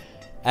here,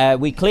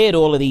 we cleared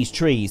all of these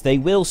trees. They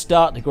will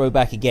start to grow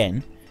back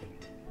again.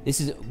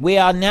 We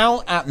are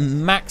now at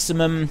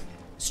maximum...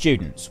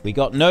 students. We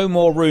got no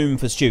more room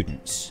for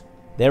students.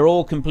 They're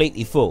all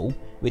completely full,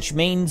 which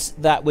means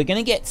that we're going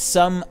to get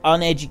some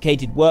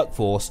uneducated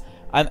workforce.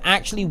 I'm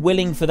actually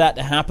willing for that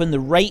to happen. The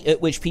rate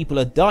at which people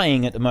are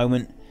dying at the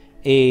moment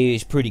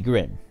is pretty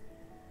grim.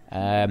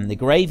 The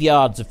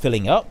graveyards are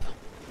filling up.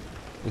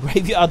 The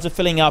graveyards are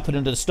filling up at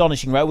an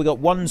astonishing rate. We've got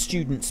 1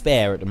 student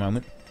spare at the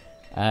moment.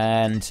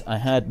 And I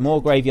had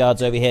more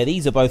graveyards over here.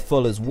 These are both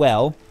full as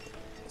well.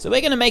 So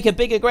we're going to make a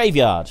bigger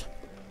graveyard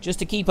just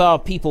to keep our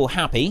people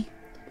happy.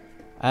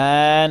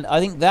 And I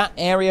think that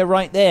area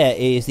right there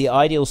is the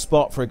ideal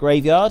spot for a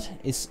graveyard.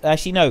 It's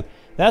actually, no,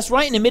 that's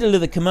right in the middle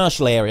of the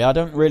commercial area. I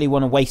don't really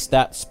want to waste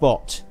that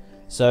spot.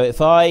 So if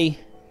I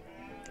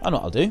know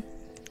what I'll do.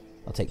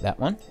 I'll take that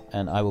one,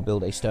 and I will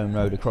build a stone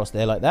road across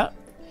there like that.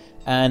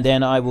 And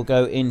then I will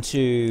go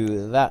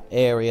into that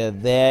area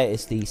there.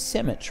 It's the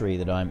cemetery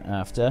that I'm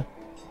after.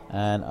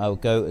 And I'll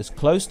go as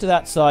close to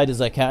that side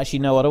as I can. Actually,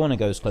 no, I don't want to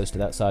go as close to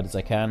that side as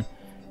I can.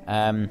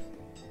 I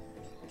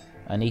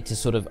need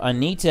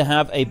to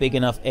have a big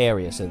enough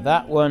area. So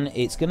that one,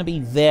 it's going to be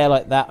there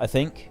like that, I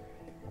think.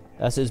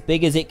 That's as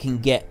big as it can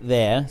get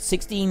there.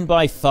 16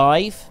 by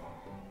 5.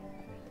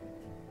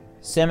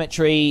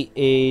 Cemetery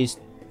is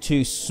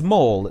too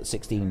small at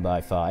 16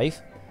 by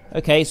 5.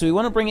 Okay, so we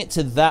want to bring it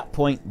to that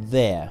point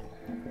there.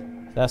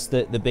 That's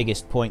the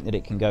biggest point that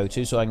it can go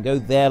to. So I can go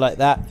there like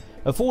that.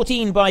 A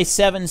 14 by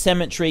 7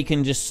 cemetery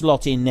can just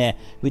slot in there.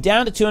 We're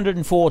down to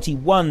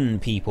 241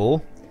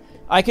 people.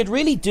 I could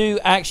really do,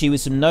 actually,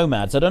 with some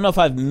nomads. I don't know if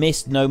I've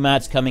missed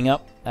nomads coming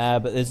up,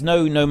 but there's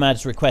no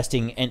nomads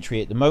requesting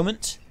entry at the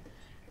moment.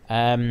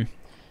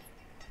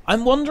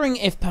 I'm wondering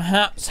if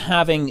perhaps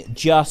having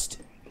just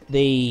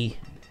the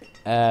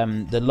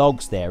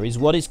logs there is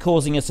what is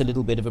causing us a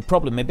little bit of a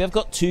problem. Maybe I've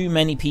got too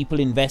many people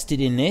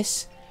invested in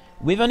this.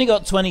 We've only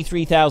got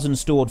 23,000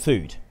 stored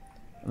food.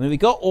 I mean, we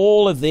got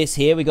all of this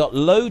here. We got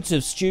loads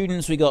of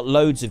students. We got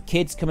loads of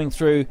kids coming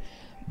through.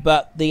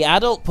 But the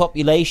adult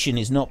population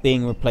is not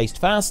being replaced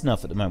fast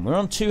enough at the moment. We're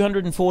on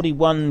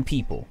 241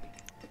 people,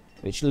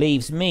 which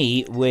leaves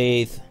me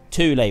with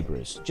 2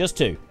 labourers. Just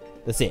 2.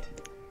 That's it.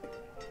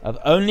 I've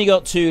only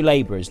got 2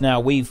 labourers. Now,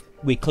 we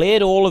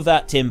cleared all of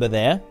that timber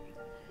there.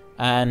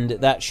 And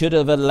that should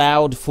have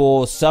allowed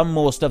for some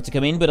more stuff to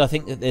come in. But I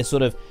think that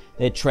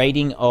they're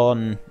trading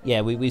on...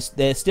 Yeah,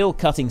 they're still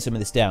cutting some of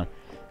this down.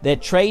 They're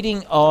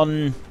trading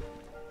on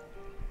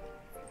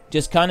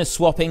just kind of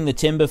swapping the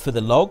timber for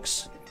the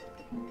logs.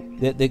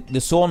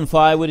 The sawn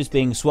firewood is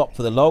being swapped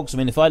for the logs. I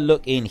mean, if I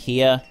look in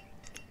here,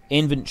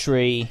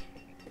 inventory,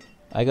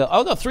 I've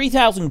got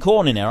 3,000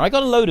 corn in there. I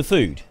got a load of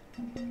food.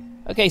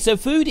 Okay, so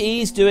food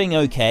is doing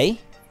okay.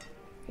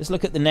 Let's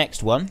look at the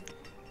next one.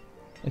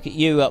 Look at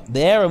you up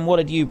there, and what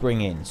did you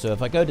bring in? So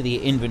if I go to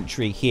the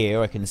inventory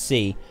here, I can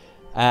see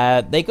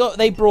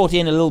they brought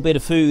in a little bit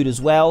of food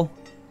as well.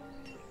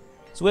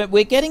 So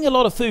we're getting a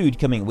lot of food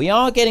coming. We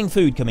are getting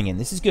food coming in.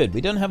 This is good. We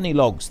don't have any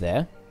logs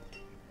there.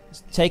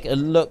 Let's take a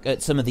look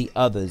at some of the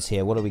others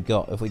here. What do we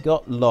got? If we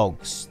got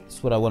logs,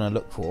 that's what I want to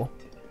look for.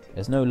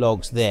 There's no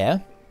logs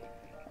there.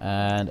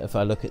 And if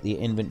I look at the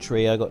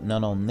inventory, I got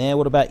none on there.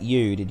 What about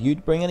you? Did you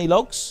bring any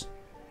logs?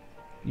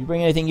 Did you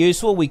bring anything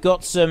useful? We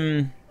got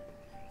some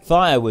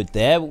firewood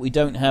there, but we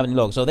don't have any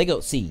logs. Oh, they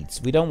got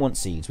seeds. We don't want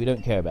seeds. We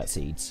don't care about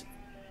seeds.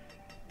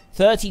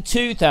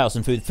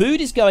 32,000 food.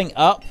 Food is going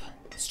up.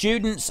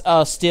 Students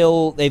are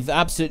still, they've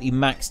absolutely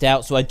maxed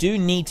out, so I do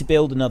need to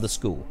build another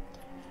school.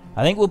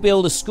 I think we'll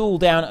build a school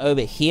down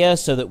over here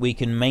so that we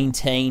can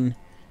maintain...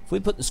 If we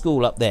put the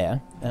school up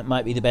there, that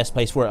might be the best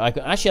place for it.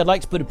 Actually, I'd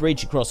like to put a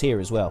bridge across here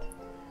as well.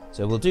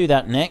 So we'll do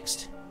that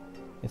next.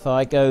 If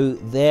I go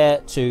there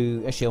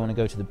to... Actually, I want to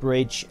go to the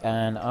bridge,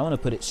 and I want to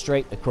put it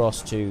straight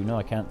across to... No,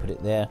 I can't put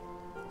it there.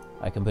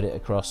 I can put it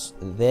across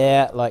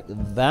there, like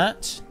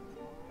that.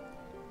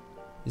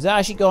 Has that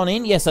actually gone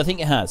in? Yes, I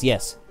think it has,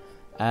 yes.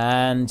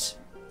 And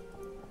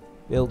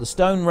build a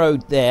stone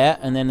road there,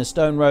 and then the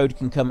stone road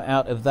can come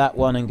out of that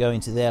one and go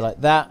into there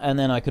like that. And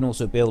then I can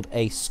also build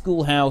a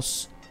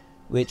schoolhouse,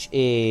 which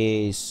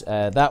is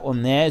that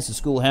one there is the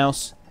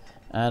schoolhouse.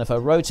 And if I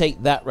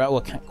rotate that route,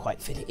 well, I can't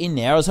quite fit it in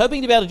there. I was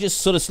hoping to be able to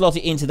just sort of slot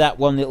it into that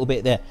one little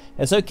bit there.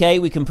 That's okay.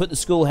 We can put the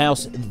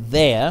schoolhouse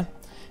there,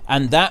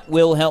 and that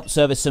will help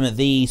service some of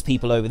these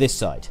people over this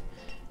side.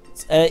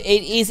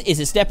 It is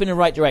a step in the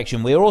right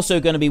direction. We're also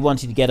going to be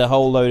wanting to get a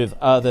whole load of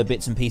other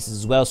bits and pieces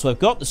as well. So I've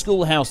got the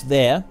schoolhouse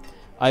there.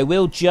 I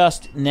will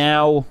just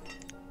now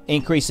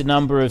increase the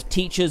number of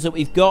teachers that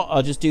we've got.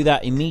 I'll just do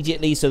that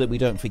immediately so that we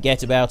don't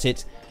forget about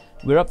it.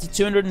 We're up to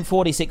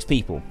 246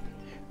 people.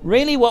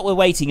 Really what we're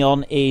waiting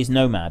on is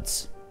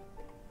nomads.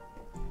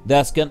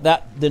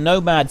 The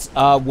nomads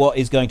are what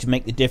is going to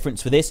make the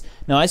difference for this.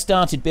 Now, I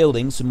started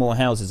building some more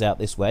houses out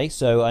this way,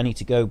 so I need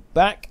to go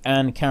back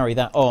and carry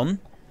that on.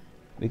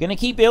 We're going to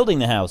keep building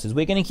the houses.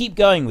 We're going to keep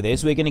going with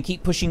this. We're going to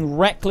keep pushing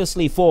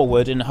recklessly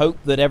forward and hope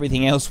that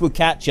everything else will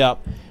catch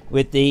up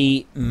with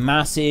the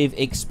massive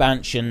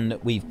expansion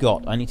that we've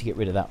got. I need to get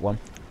rid of that one.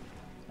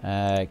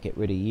 Get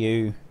rid of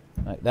you.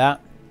 Like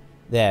that.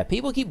 There.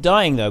 People keep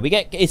dying, though.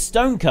 It's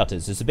stone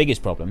cutters is the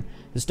biggest problem.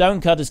 The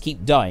stone cutters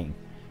keep dying.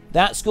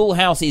 That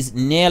schoolhouse is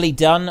nearly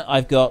done.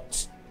 I've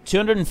got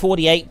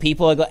 248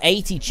 people. I've got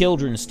 80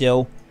 children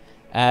still.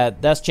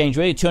 That's changed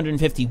really.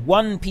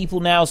 251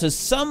 people now. So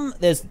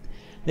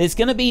there's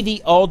going to be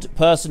the odd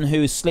person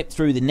who has slipped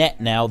through the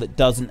net now that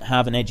doesn't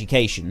have an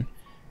education.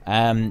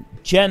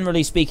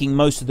 Generally speaking,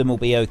 most of them will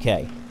be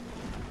okay.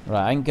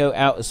 Right, I can go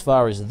out as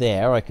far as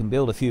there. I can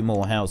build a few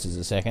more houses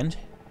a second.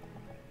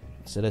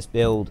 So let's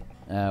build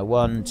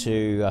 1,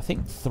 2, I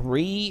think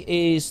 3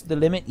 is the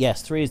limit.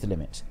 Yes, 3 is the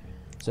limit.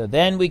 So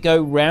then we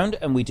go round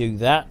and we do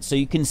that. So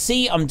you can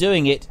see I'm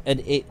doing it at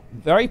a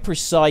very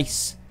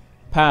precise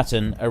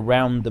pattern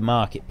around the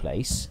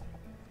marketplace.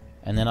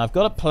 And then I've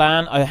got a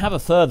plan. I have a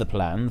further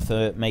plan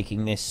for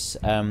making this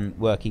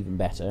work even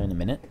better in a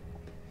minute.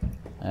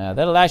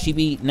 That'll actually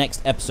be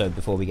next episode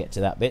before we get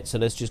to that bit. So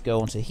let's just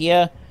go onto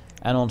here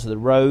and onto the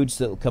roads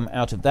that will come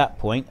out of that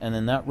point. And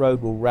then that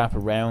road will wrap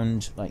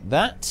around like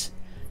that.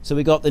 So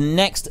we got the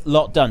next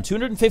lot done.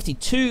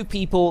 252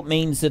 people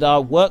means that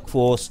our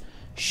workforce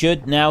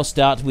should now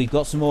start. We've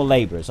got some more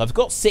labourers. I've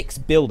got 6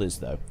 builders,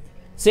 though.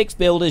 6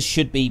 builders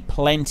should be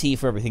plenty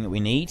for everything that we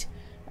need.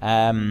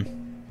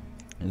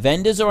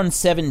 Vendors are on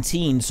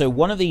 17, so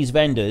one of these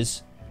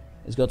vendors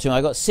has got 2.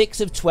 I got 6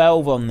 of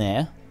 12 on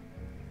there.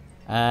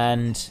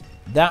 And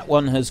that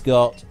one has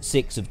got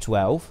 6 of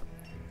 12.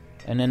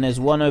 And then there's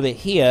one over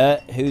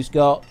here who's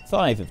got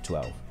 5 of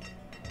 12.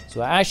 So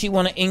I actually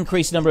want to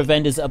increase the number of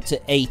vendors up to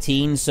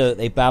 18 so that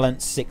they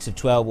balance 6 of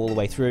 12 all the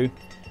way through.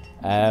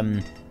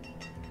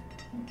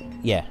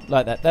 Yeah,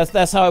 like that.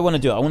 That's how I want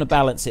to do it. I want to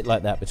balance it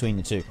like that between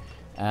the two.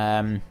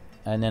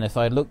 And then if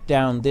I look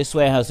down this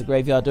way, how's the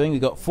graveyard doing?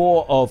 We've got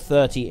 4 of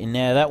 30 in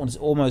there. That one's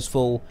almost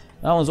full.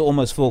 That one's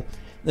almost full.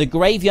 The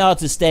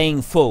graveyards are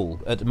staying full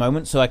at the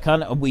moment, so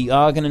we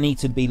are going to need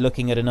to be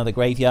looking at another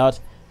graveyard.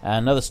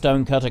 Another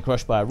stone cutter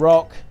crushed by a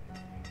rock.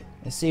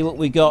 Let's see what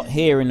we got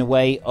here in the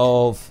way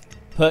of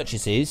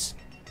purchases.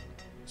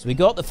 So we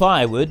got the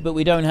firewood, but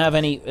we don't have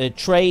any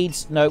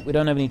trades. Nope, we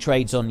don't have any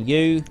trades on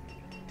you.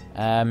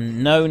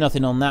 No,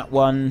 nothing on that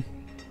one.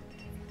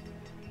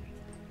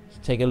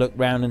 Let's take a look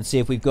round and see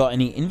if we've got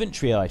any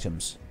inventory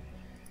items.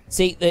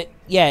 See,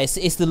 yeah,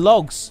 it's the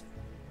logs.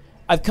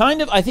 I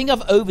think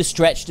I've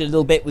overstretched it a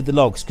little bit with the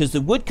logs, because the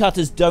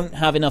woodcutters don't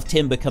have enough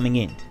timber coming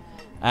in.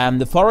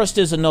 The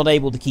foresters are not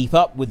able to keep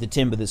up with the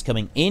timber that's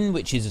coming in,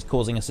 which is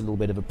causing us a little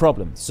bit of a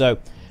problem. So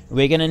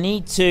we're going to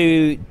need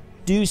to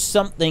do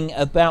something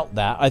about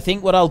that. I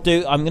think what I'll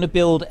do, I'm going to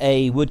build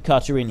a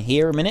woodcutter in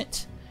here a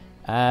minute.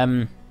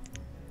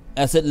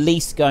 That's at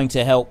least going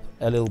to help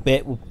a little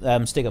bit.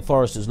 We'll stick a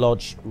forester's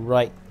lodge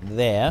right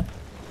there,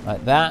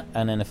 like that.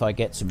 And then if I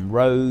get some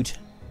road...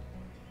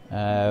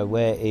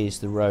 where is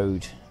the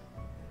road?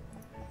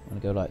 I'm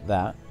going to go like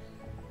that.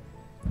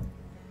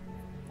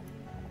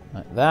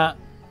 Like that.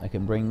 I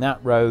can bring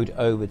that road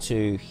over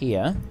to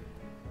here.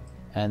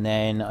 And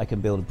then I can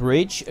build a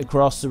bridge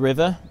across the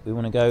river. We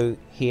want to go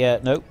here.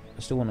 Nope.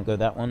 I still want to go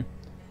that one.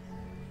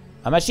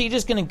 I'm actually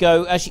just going to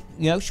go...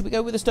 Actually, should we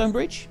go with a stone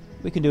bridge?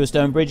 We can do a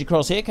stone bridge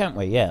across here, can't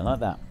we? Yeah, like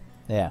that.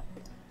 There.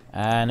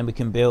 And then we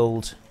can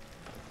build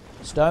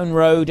stone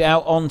road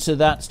out onto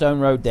that stone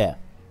road there.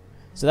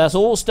 So that's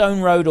all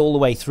stone road all the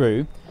way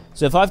through.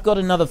 So if I've got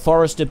another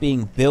forester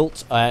being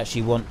built, I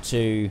actually want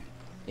to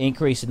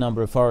increase the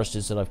number of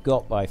foresters that I've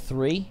got by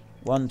 3.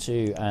 1,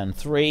 2, and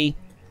 3.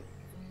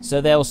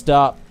 So they'll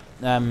start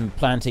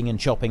planting and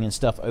chopping and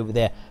stuff over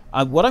there.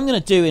 What I'm going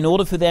to do in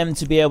order for them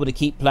to be able to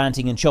keep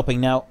planting and chopping...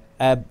 Now,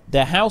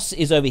 their house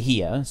is over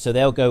here, so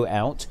they'll go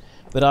out.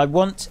 But I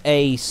want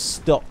a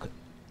stock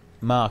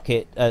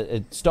market,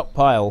 a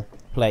stockpile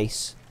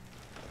place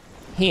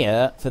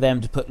here for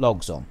them to put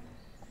logs on.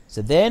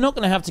 So they're not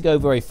going to have to go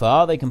very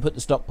far. They can put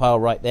the stockpile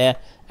right there,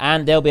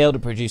 and they'll be able to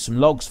produce some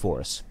logs for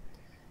us.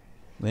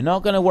 We're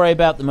not going to worry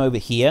about them over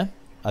here.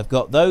 I've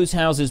got those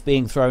houses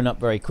being thrown up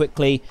very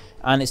quickly,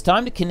 and it's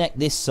time to connect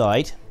this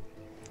side.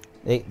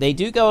 They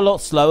do go a lot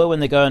slower when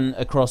they're going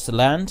across the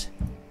land,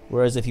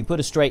 whereas if you put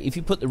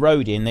the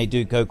road in, they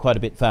do go quite a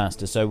bit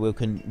faster. So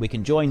we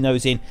can join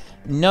those in.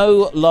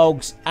 No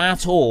logs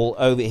at all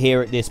over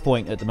here at this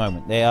point at the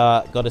moment. They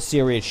are got a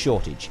serious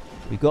shortage.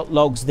 We've got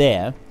logs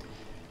there.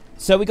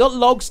 So we got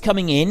logs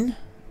coming in,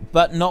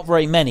 but not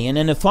very many. And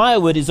then the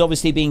firewood is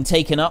obviously being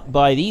taken up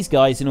by these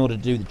guys in order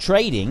to do the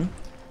trading.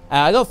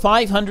 I got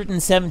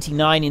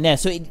 579 in there.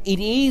 So it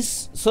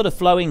is sort of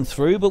flowing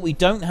through, but we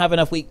don't have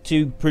enough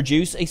to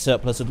produce a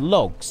surplus of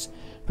logs.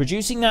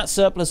 Producing that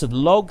surplus of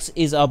logs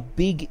is our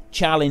big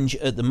challenge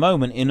at the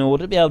moment in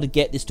order to be able to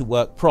get this to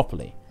work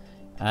properly.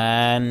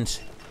 And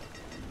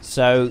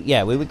so,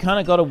 yeah, we kind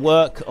of got to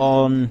work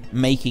on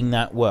making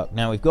that work.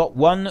 Now, we've got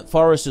one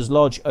forester's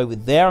lodge over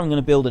there. I'm going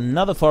to build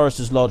another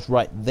forester's lodge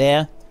right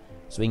there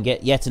so we can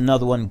get yet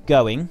another one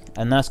going.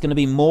 And that's going to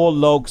be more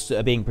logs that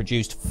are being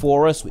produced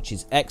for us, which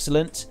is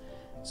excellent.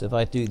 So if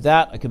I do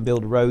that, I can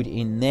build a road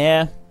in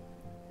there.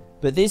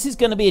 But this is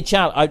going to be a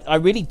challenge. I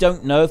really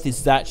don't know if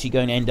this is actually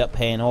going to end up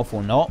paying off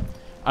or not.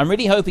 I'm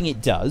really hoping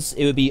it does.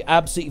 It would be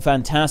absolutely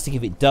fantastic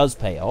if it does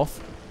pay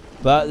off.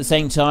 But at the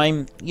same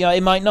time,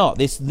 it might not.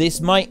 This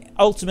might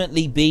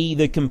ultimately be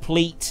the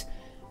complete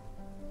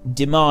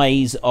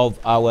demise of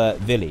our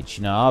village.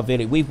 Now, our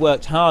village, we've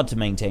worked hard to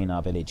maintain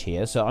our village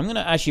here. So I'm going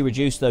to actually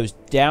reduce those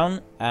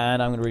down.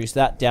 And I'm going to reduce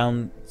that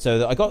down so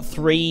that I got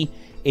 3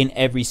 in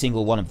every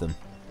single one of them.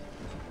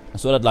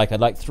 That's what I'd like. I'd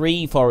like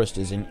 3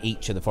 foresters in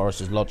each of the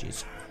foresters'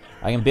 lodges.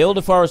 I can build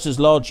a forester's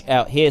lodge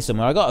out here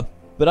somewhere.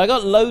 But I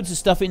got loads of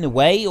stuff in the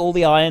way. All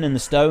the iron and the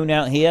stone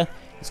out here.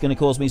 It's going to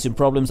cause me some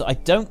problems. I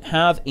don't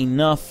have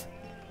enough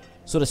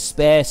sort of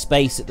spare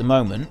space at the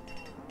moment.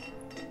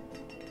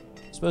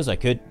 I suppose I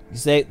could.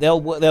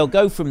 They'll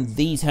go from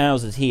these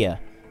houses here.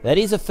 That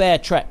is a fair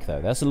trek,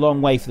 though. That's a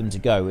long way for them to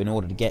go in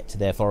order to get to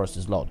their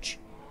forester's lodge.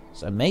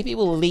 So maybe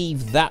we'll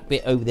leave that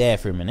bit over there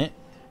for a minute.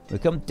 We'll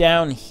come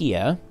down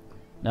here.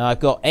 Now,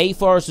 I've got a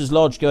forester's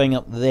lodge going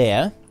up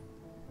there.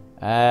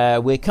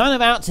 We're kind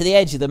of out to the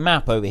edge of the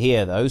map over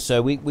here, though,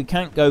 so we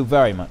can't go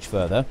very much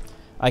further.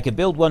 I could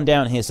build one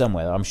down here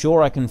somewhere. I'm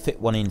sure I can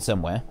fit one in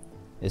somewhere.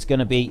 It's going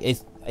to be...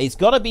 It's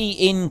got to be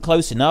in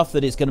close enough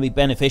that it's going to be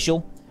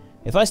beneficial.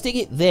 If I stick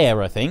it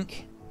there, I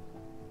think,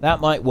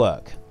 that might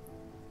work.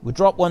 We'll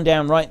drop one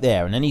down right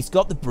there. And then he's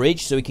got the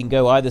bridge, so we can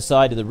go either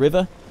side of the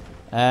river.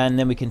 And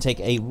then we can take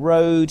a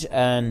road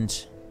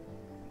and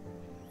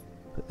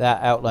put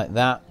that out like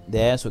that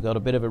there. So we've got a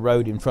bit of a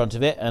road in front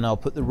of it. And I'll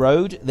put the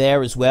road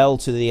there as well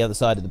to the other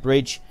side of the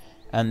bridge.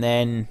 And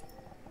then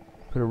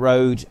put a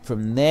road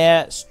from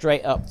there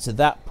straight up to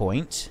that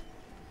point.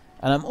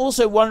 And I'm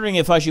also wondering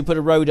if I should put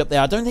a road up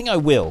there. I don't think I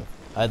will.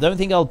 I don't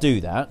think I'll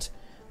do that.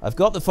 I've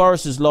got the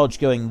forester's lodge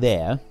going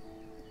there.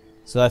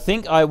 So I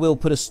think I will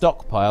put a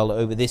stockpile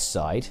over this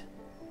side.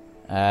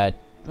 Right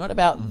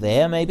about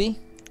there, maybe?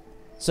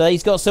 So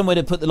he's got somewhere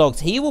to put the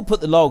logs. He will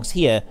put the logs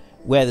here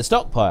where the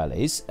stockpile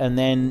is, and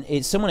then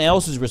it's someone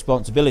else's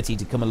responsibility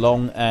to come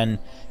along and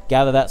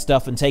gather that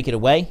stuff and take it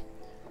away.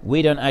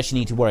 We don't actually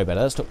need to worry about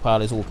it. That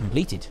stockpile is all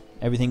completed.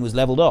 Everything was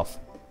leveled off.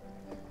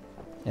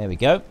 There we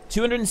go.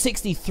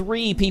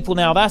 263 people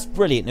now. That's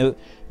brilliant. No,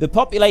 the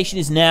population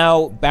is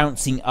now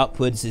bouncing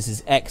upwards. This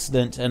is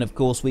excellent. And of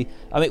course, we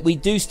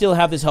do still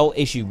have this whole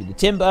issue with the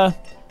timber,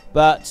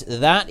 but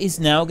that is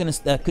now going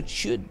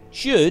to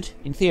should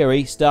in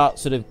theory start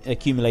sort of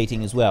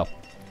accumulating as well.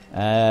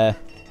 I'm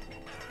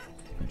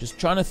just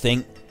trying to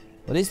think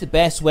what is the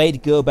best way to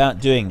go about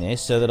doing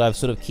this so that I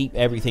sort of keep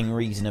everything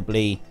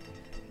reasonably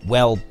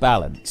well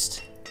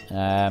balanced.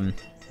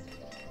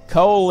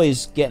 Coal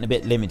is getting a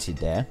bit limited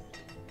there.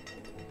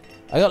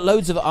 I got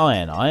loads of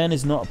iron. Iron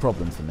is not a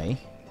problem for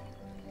me.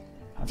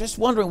 I'm just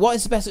wondering what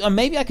is the best...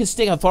 maybe I could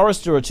stick a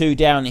forester or two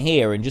down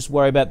here and just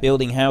worry about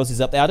building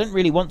houses up there. I don't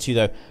really want to,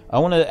 though. I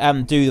want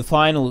to do the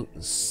final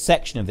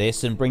section of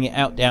this and bring it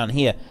out down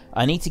here.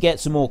 I need to get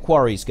some more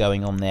quarries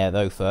going on there,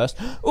 though, first.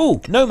 Ooh,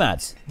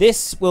 nomads.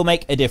 This will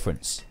make a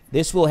difference.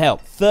 This will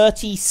help.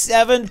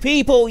 37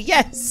 people.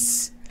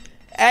 Yes!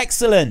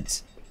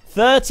 Excellent.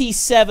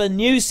 37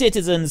 new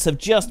citizens have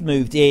just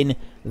moved in.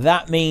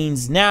 That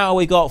means now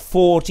we got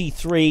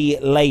 43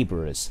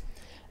 labourers.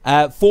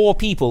 4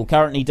 people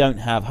currently don't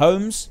have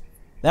homes.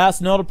 That's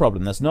not a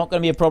problem. That's not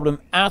going to be a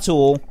problem at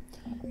all.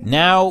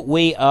 Now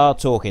we are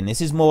talking.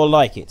 This is more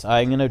like it.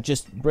 I'm going to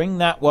just bring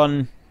that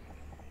one.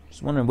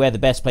 Just wondering where the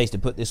best place to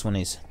put this one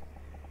is.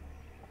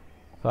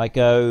 If I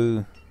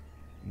go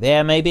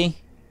there, maybe.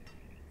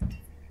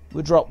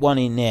 We'll drop one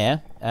in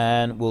there.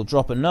 And we'll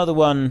drop another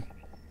one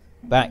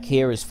back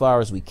here as far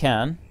as we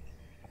can.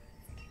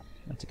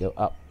 Have to go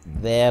up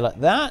there like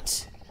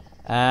that.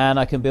 And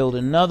I can build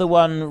another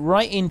one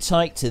right in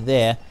tight to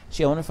there.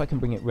 Actually, I wonder if I can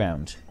bring it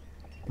round.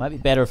 Might be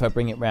better if I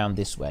bring it round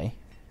this way.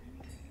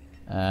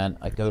 And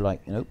I go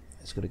like... Nope,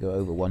 it's got to go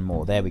over one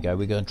more. There we go.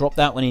 We're going to drop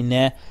that one in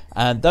there.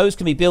 And those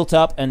can be built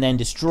up and then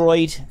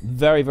destroyed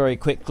very, very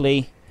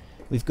quickly.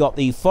 We've got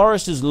the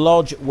Forester's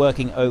Lodge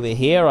working over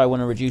here. I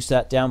want to reduce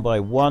that down by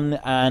 1.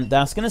 And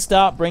that's going to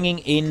start bringing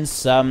in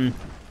some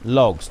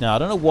logs. Now, I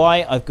don't know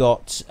why I've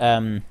got...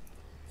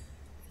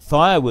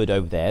 firewood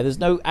over there. There's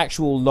no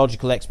actual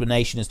logical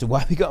explanation as to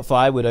why we got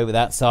firewood over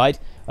that side.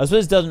 I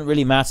suppose it doesn't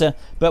really matter,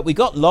 but we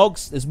got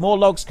logs. There's more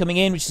logs coming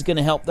in, which is going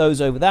to help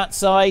those over that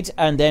side.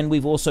 And then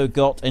we've also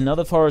got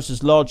another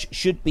Forester's Lodge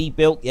should be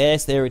built.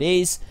 Yes, there it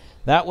is.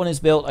 That one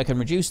is built. I can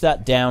reduce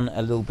that down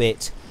a little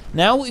bit.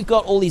 Now we've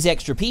got all these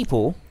extra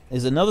people.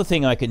 There's another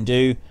thing I can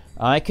do.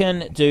 I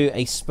can do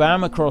a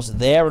spam across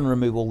there and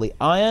remove all the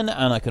iron,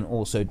 and I can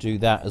also do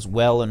that as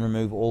well and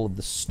remove all of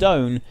the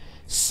stone,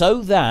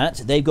 so that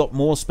they've got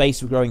more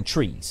space for growing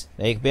trees.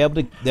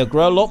 They'll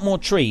grow a lot more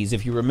trees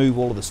if you remove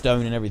all of the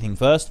stone and everything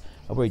first.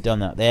 I've already done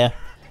that there.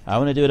 I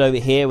want to do it over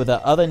here with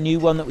that other new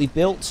one that we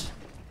built.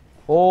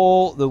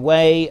 All the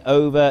way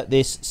over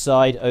this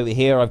side over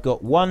here. I've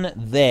got one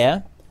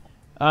there.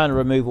 And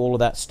remove all of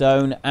that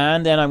stone.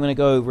 And then I'm going to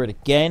go over it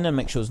again and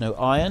make sure there's no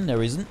iron.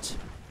 There isn't.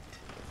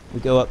 We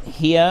go up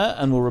here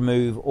and we'll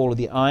remove all of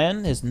the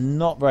iron. There's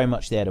not very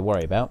much there to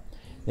worry about.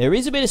 There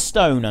is a bit of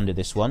stone under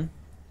this one.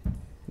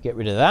 Get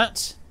rid of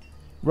that.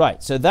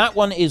 Right, so that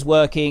one is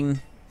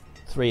working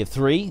 3 of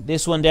 3.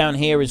 This one down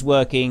here is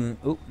working...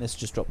 Oh, let's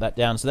just drop that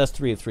down. So that's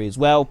 3 of 3 as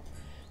well.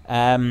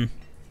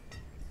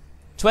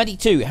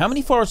 22. How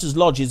many Forester's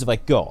Lodges have I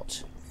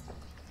got?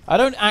 I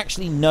don't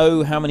actually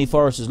know how many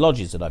Forester's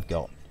Lodges that I've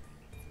got.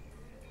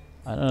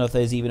 I don't know if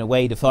there's even a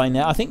way to find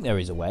that. I think there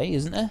is a way,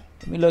 isn't there?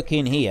 Let me look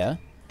in here.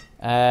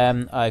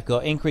 I've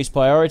got increased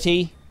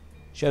priority.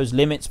 Shows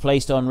limits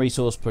placed on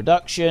resource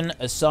production.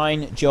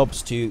 Assign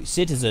jobs to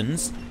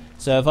citizens.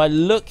 So if I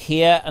look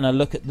here and I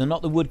look at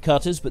not the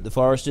woodcutters but the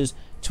foresters,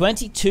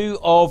 22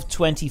 of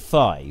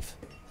 25.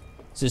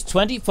 So there's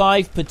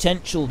 25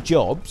 potential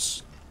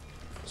jobs.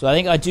 So I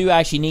think I do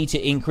actually need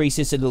to increase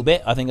this a little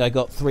bit. I think I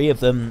got 3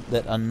 of them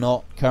that are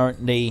not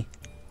currently.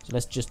 So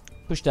let's just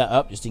push that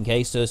up just in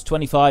case. So it's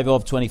 25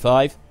 of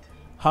 25.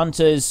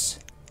 Hunters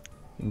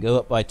can go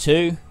up by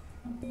 2.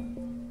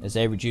 As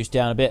they reduce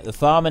down a bit. The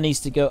farmer needs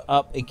to go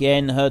up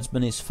again.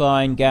 Herdsman is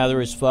fine.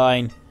 Gatherer is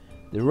fine.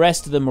 The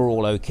rest of them are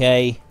all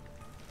okay.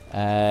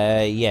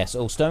 Yes,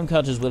 all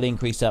stonecutters will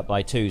increase that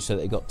by 2, so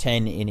they got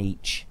 10 in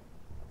each.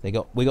 We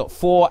got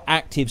 4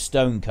 active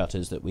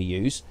stonecutters that we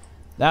use.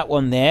 That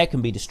one there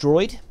can be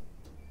destroyed.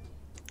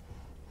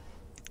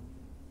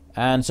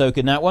 And so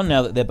can that one,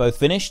 now that they're both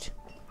finished.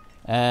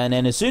 And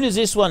then as soon as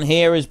this one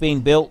here has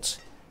been built,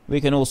 we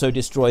can also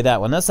destroy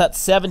that one. That's at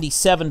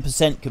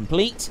 77%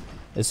 complete.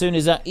 As soon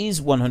as that is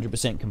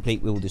 100%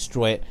 complete, we will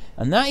destroy it.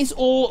 And that is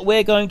all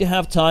we're going to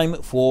have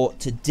time for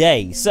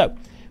today. So,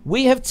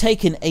 we have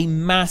taken a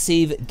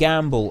massive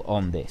gamble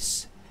on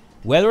this.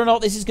 Whether or not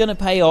this is going to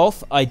pay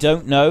off, I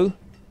don't know.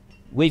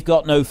 We've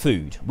got no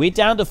food. We're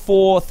down to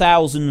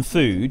 4,000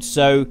 food.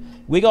 So,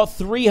 we got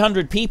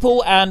 300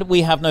 people and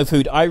we have no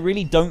food. I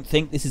really don't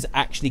think this is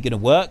actually going to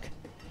work.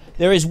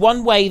 There is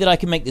one way that I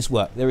can make this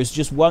work. There is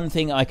just one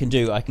thing I can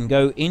do. I can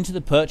go into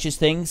the purchase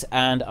things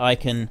and I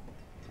can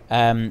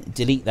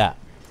delete that.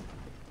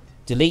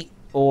 Delete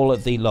all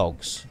of the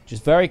logs.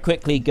 Just very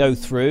quickly go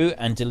through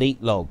and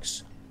delete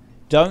logs.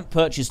 Don't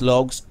purchase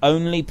logs,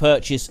 only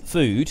purchase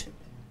food.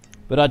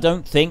 But I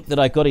don't think that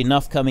I've got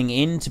enough coming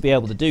in to be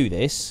able to do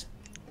this.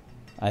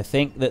 I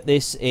think that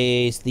this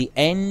is the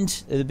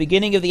end, the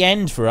beginning of the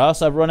end for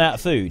us. I've run out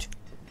of food.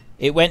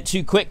 It went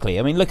too quickly.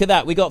 I mean, look at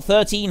that. We got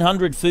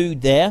 1,300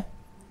 food there.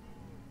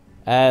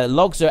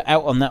 Logs are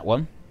out on that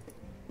one.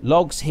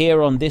 Logs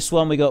here on this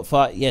one. We got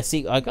 5. Yeah,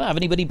 see, I don't have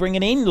anybody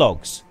bringing in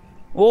logs.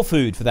 Or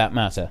food, for that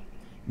matter.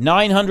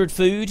 900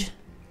 food.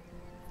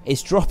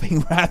 It's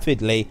dropping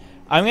rapidly.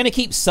 I'm going to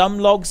keep some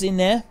logs in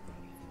there.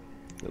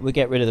 But we'll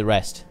get rid of the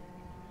rest.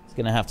 It's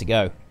going to have to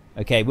go.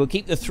 Okay, we'll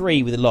keep the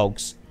 3 with the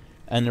logs.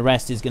 And the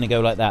rest is going to go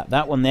like that.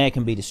 That one there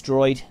can be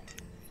destroyed.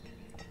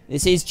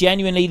 This is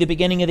genuinely the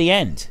beginning of the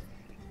end.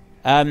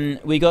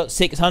 We got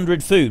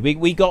 600 food.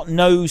 We got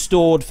no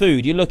stored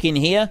food. You look in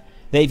here.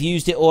 They've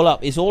used it all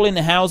up. It's all in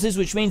the houses,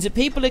 which means that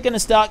people are going to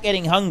start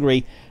getting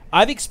hungry.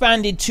 I've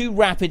expanded too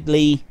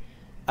rapidly.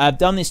 I've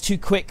done this too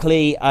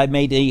quickly. I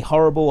made a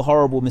horrible,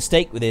 horrible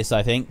mistake with this,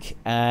 I think.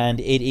 And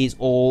it is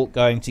all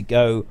going to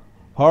go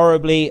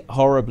horribly,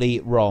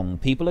 horribly wrong.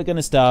 People are going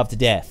to starve to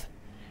death.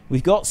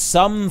 We've got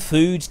some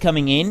food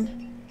coming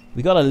in.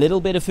 We've got a little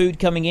bit of food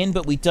coming in,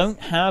 but we don't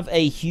have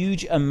a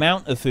huge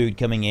amount of food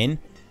coming in,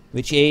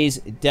 which is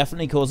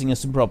definitely causing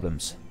us some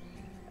problems.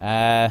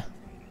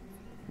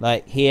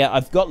 Like here,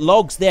 I've got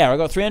logs there. I've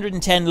got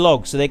 310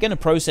 logs, so they're going to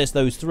process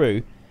those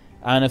through.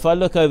 And if I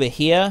look over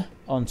here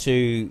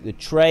onto the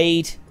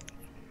trade,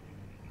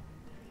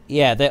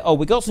 yeah, oh,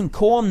 we got some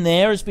corn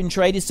there has been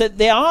traded. So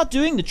they are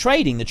doing the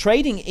trading. The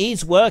trading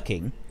is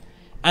working.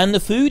 And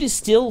the food is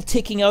still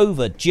ticking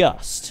over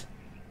just.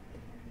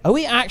 Are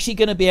we actually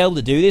going to be able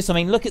to do this? I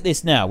mean, look at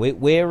this now.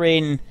 We're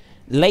in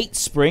late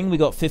spring. We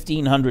got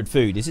 1,500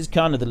 food. This is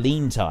kind of the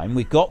lean time.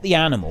 We've got the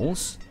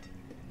animals.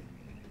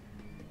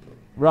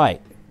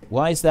 Right.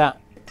 Why is that?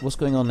 What's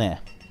going on there?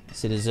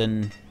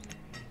 Citizen.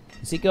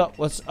 Has he got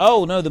what's...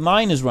 Oh, no, the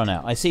mine has run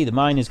out. I see. The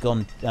mine has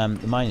gone... the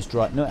mine is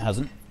dried. No, it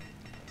hasn't.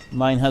 The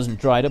mine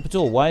hasn't dried up at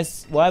all. Why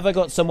have I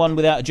got someone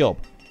without a job?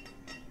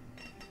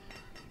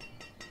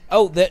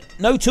 Oh,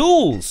 no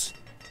tools!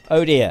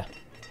 Oh, dear.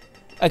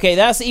 Okay,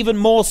 that's even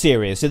more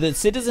serious. So the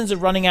citizens are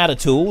running out of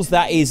tools.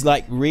 That is,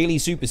 like, really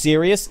super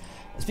serious.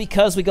 It's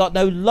because we got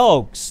no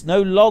logs. No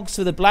logs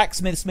for the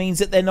blacksmiths means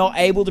that they're not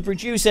able to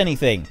produce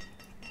anything.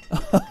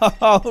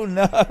 Oh,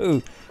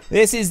 no.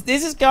 This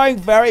is going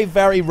very,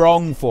 very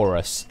wrong for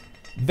us.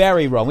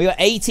 Very wrong. We got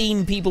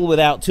 18 people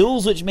without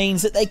tools, which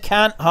means that they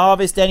can't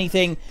harvest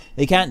anything.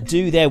 They can't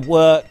do their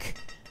work.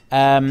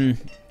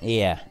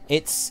 Yeah,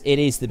 it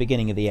is the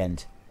beginning of the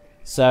end.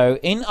 So,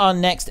 in our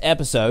next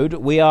episode,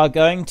 we are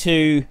going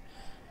to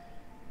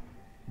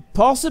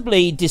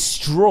possibly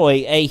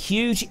destroy a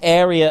huge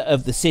area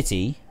of the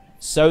city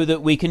so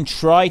that we can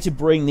try to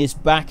bring this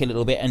back a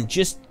little bit and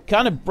just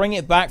kind of bring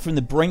it back from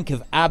the brink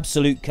of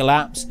absolute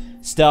collapse,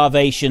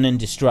 starvation, and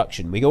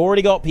destruction. We've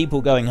already got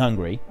people going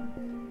hungry.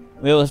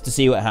 We'll have to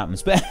see what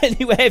happens. But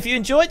anyway, if you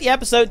enjoyed the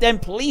episode, then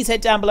please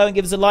head down below and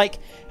give us a like.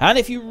 And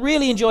if you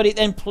really enjoyed it,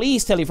 then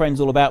please tell your friends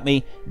all about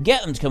me.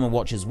 Get them to come and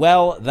watch as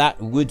well.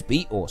 That would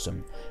be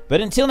awesome.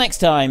 But until next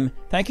time,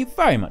 thank you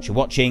very much for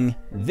watching.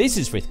 This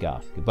is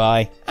Frithgar.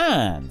 Goodbye,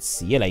 and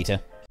see you later.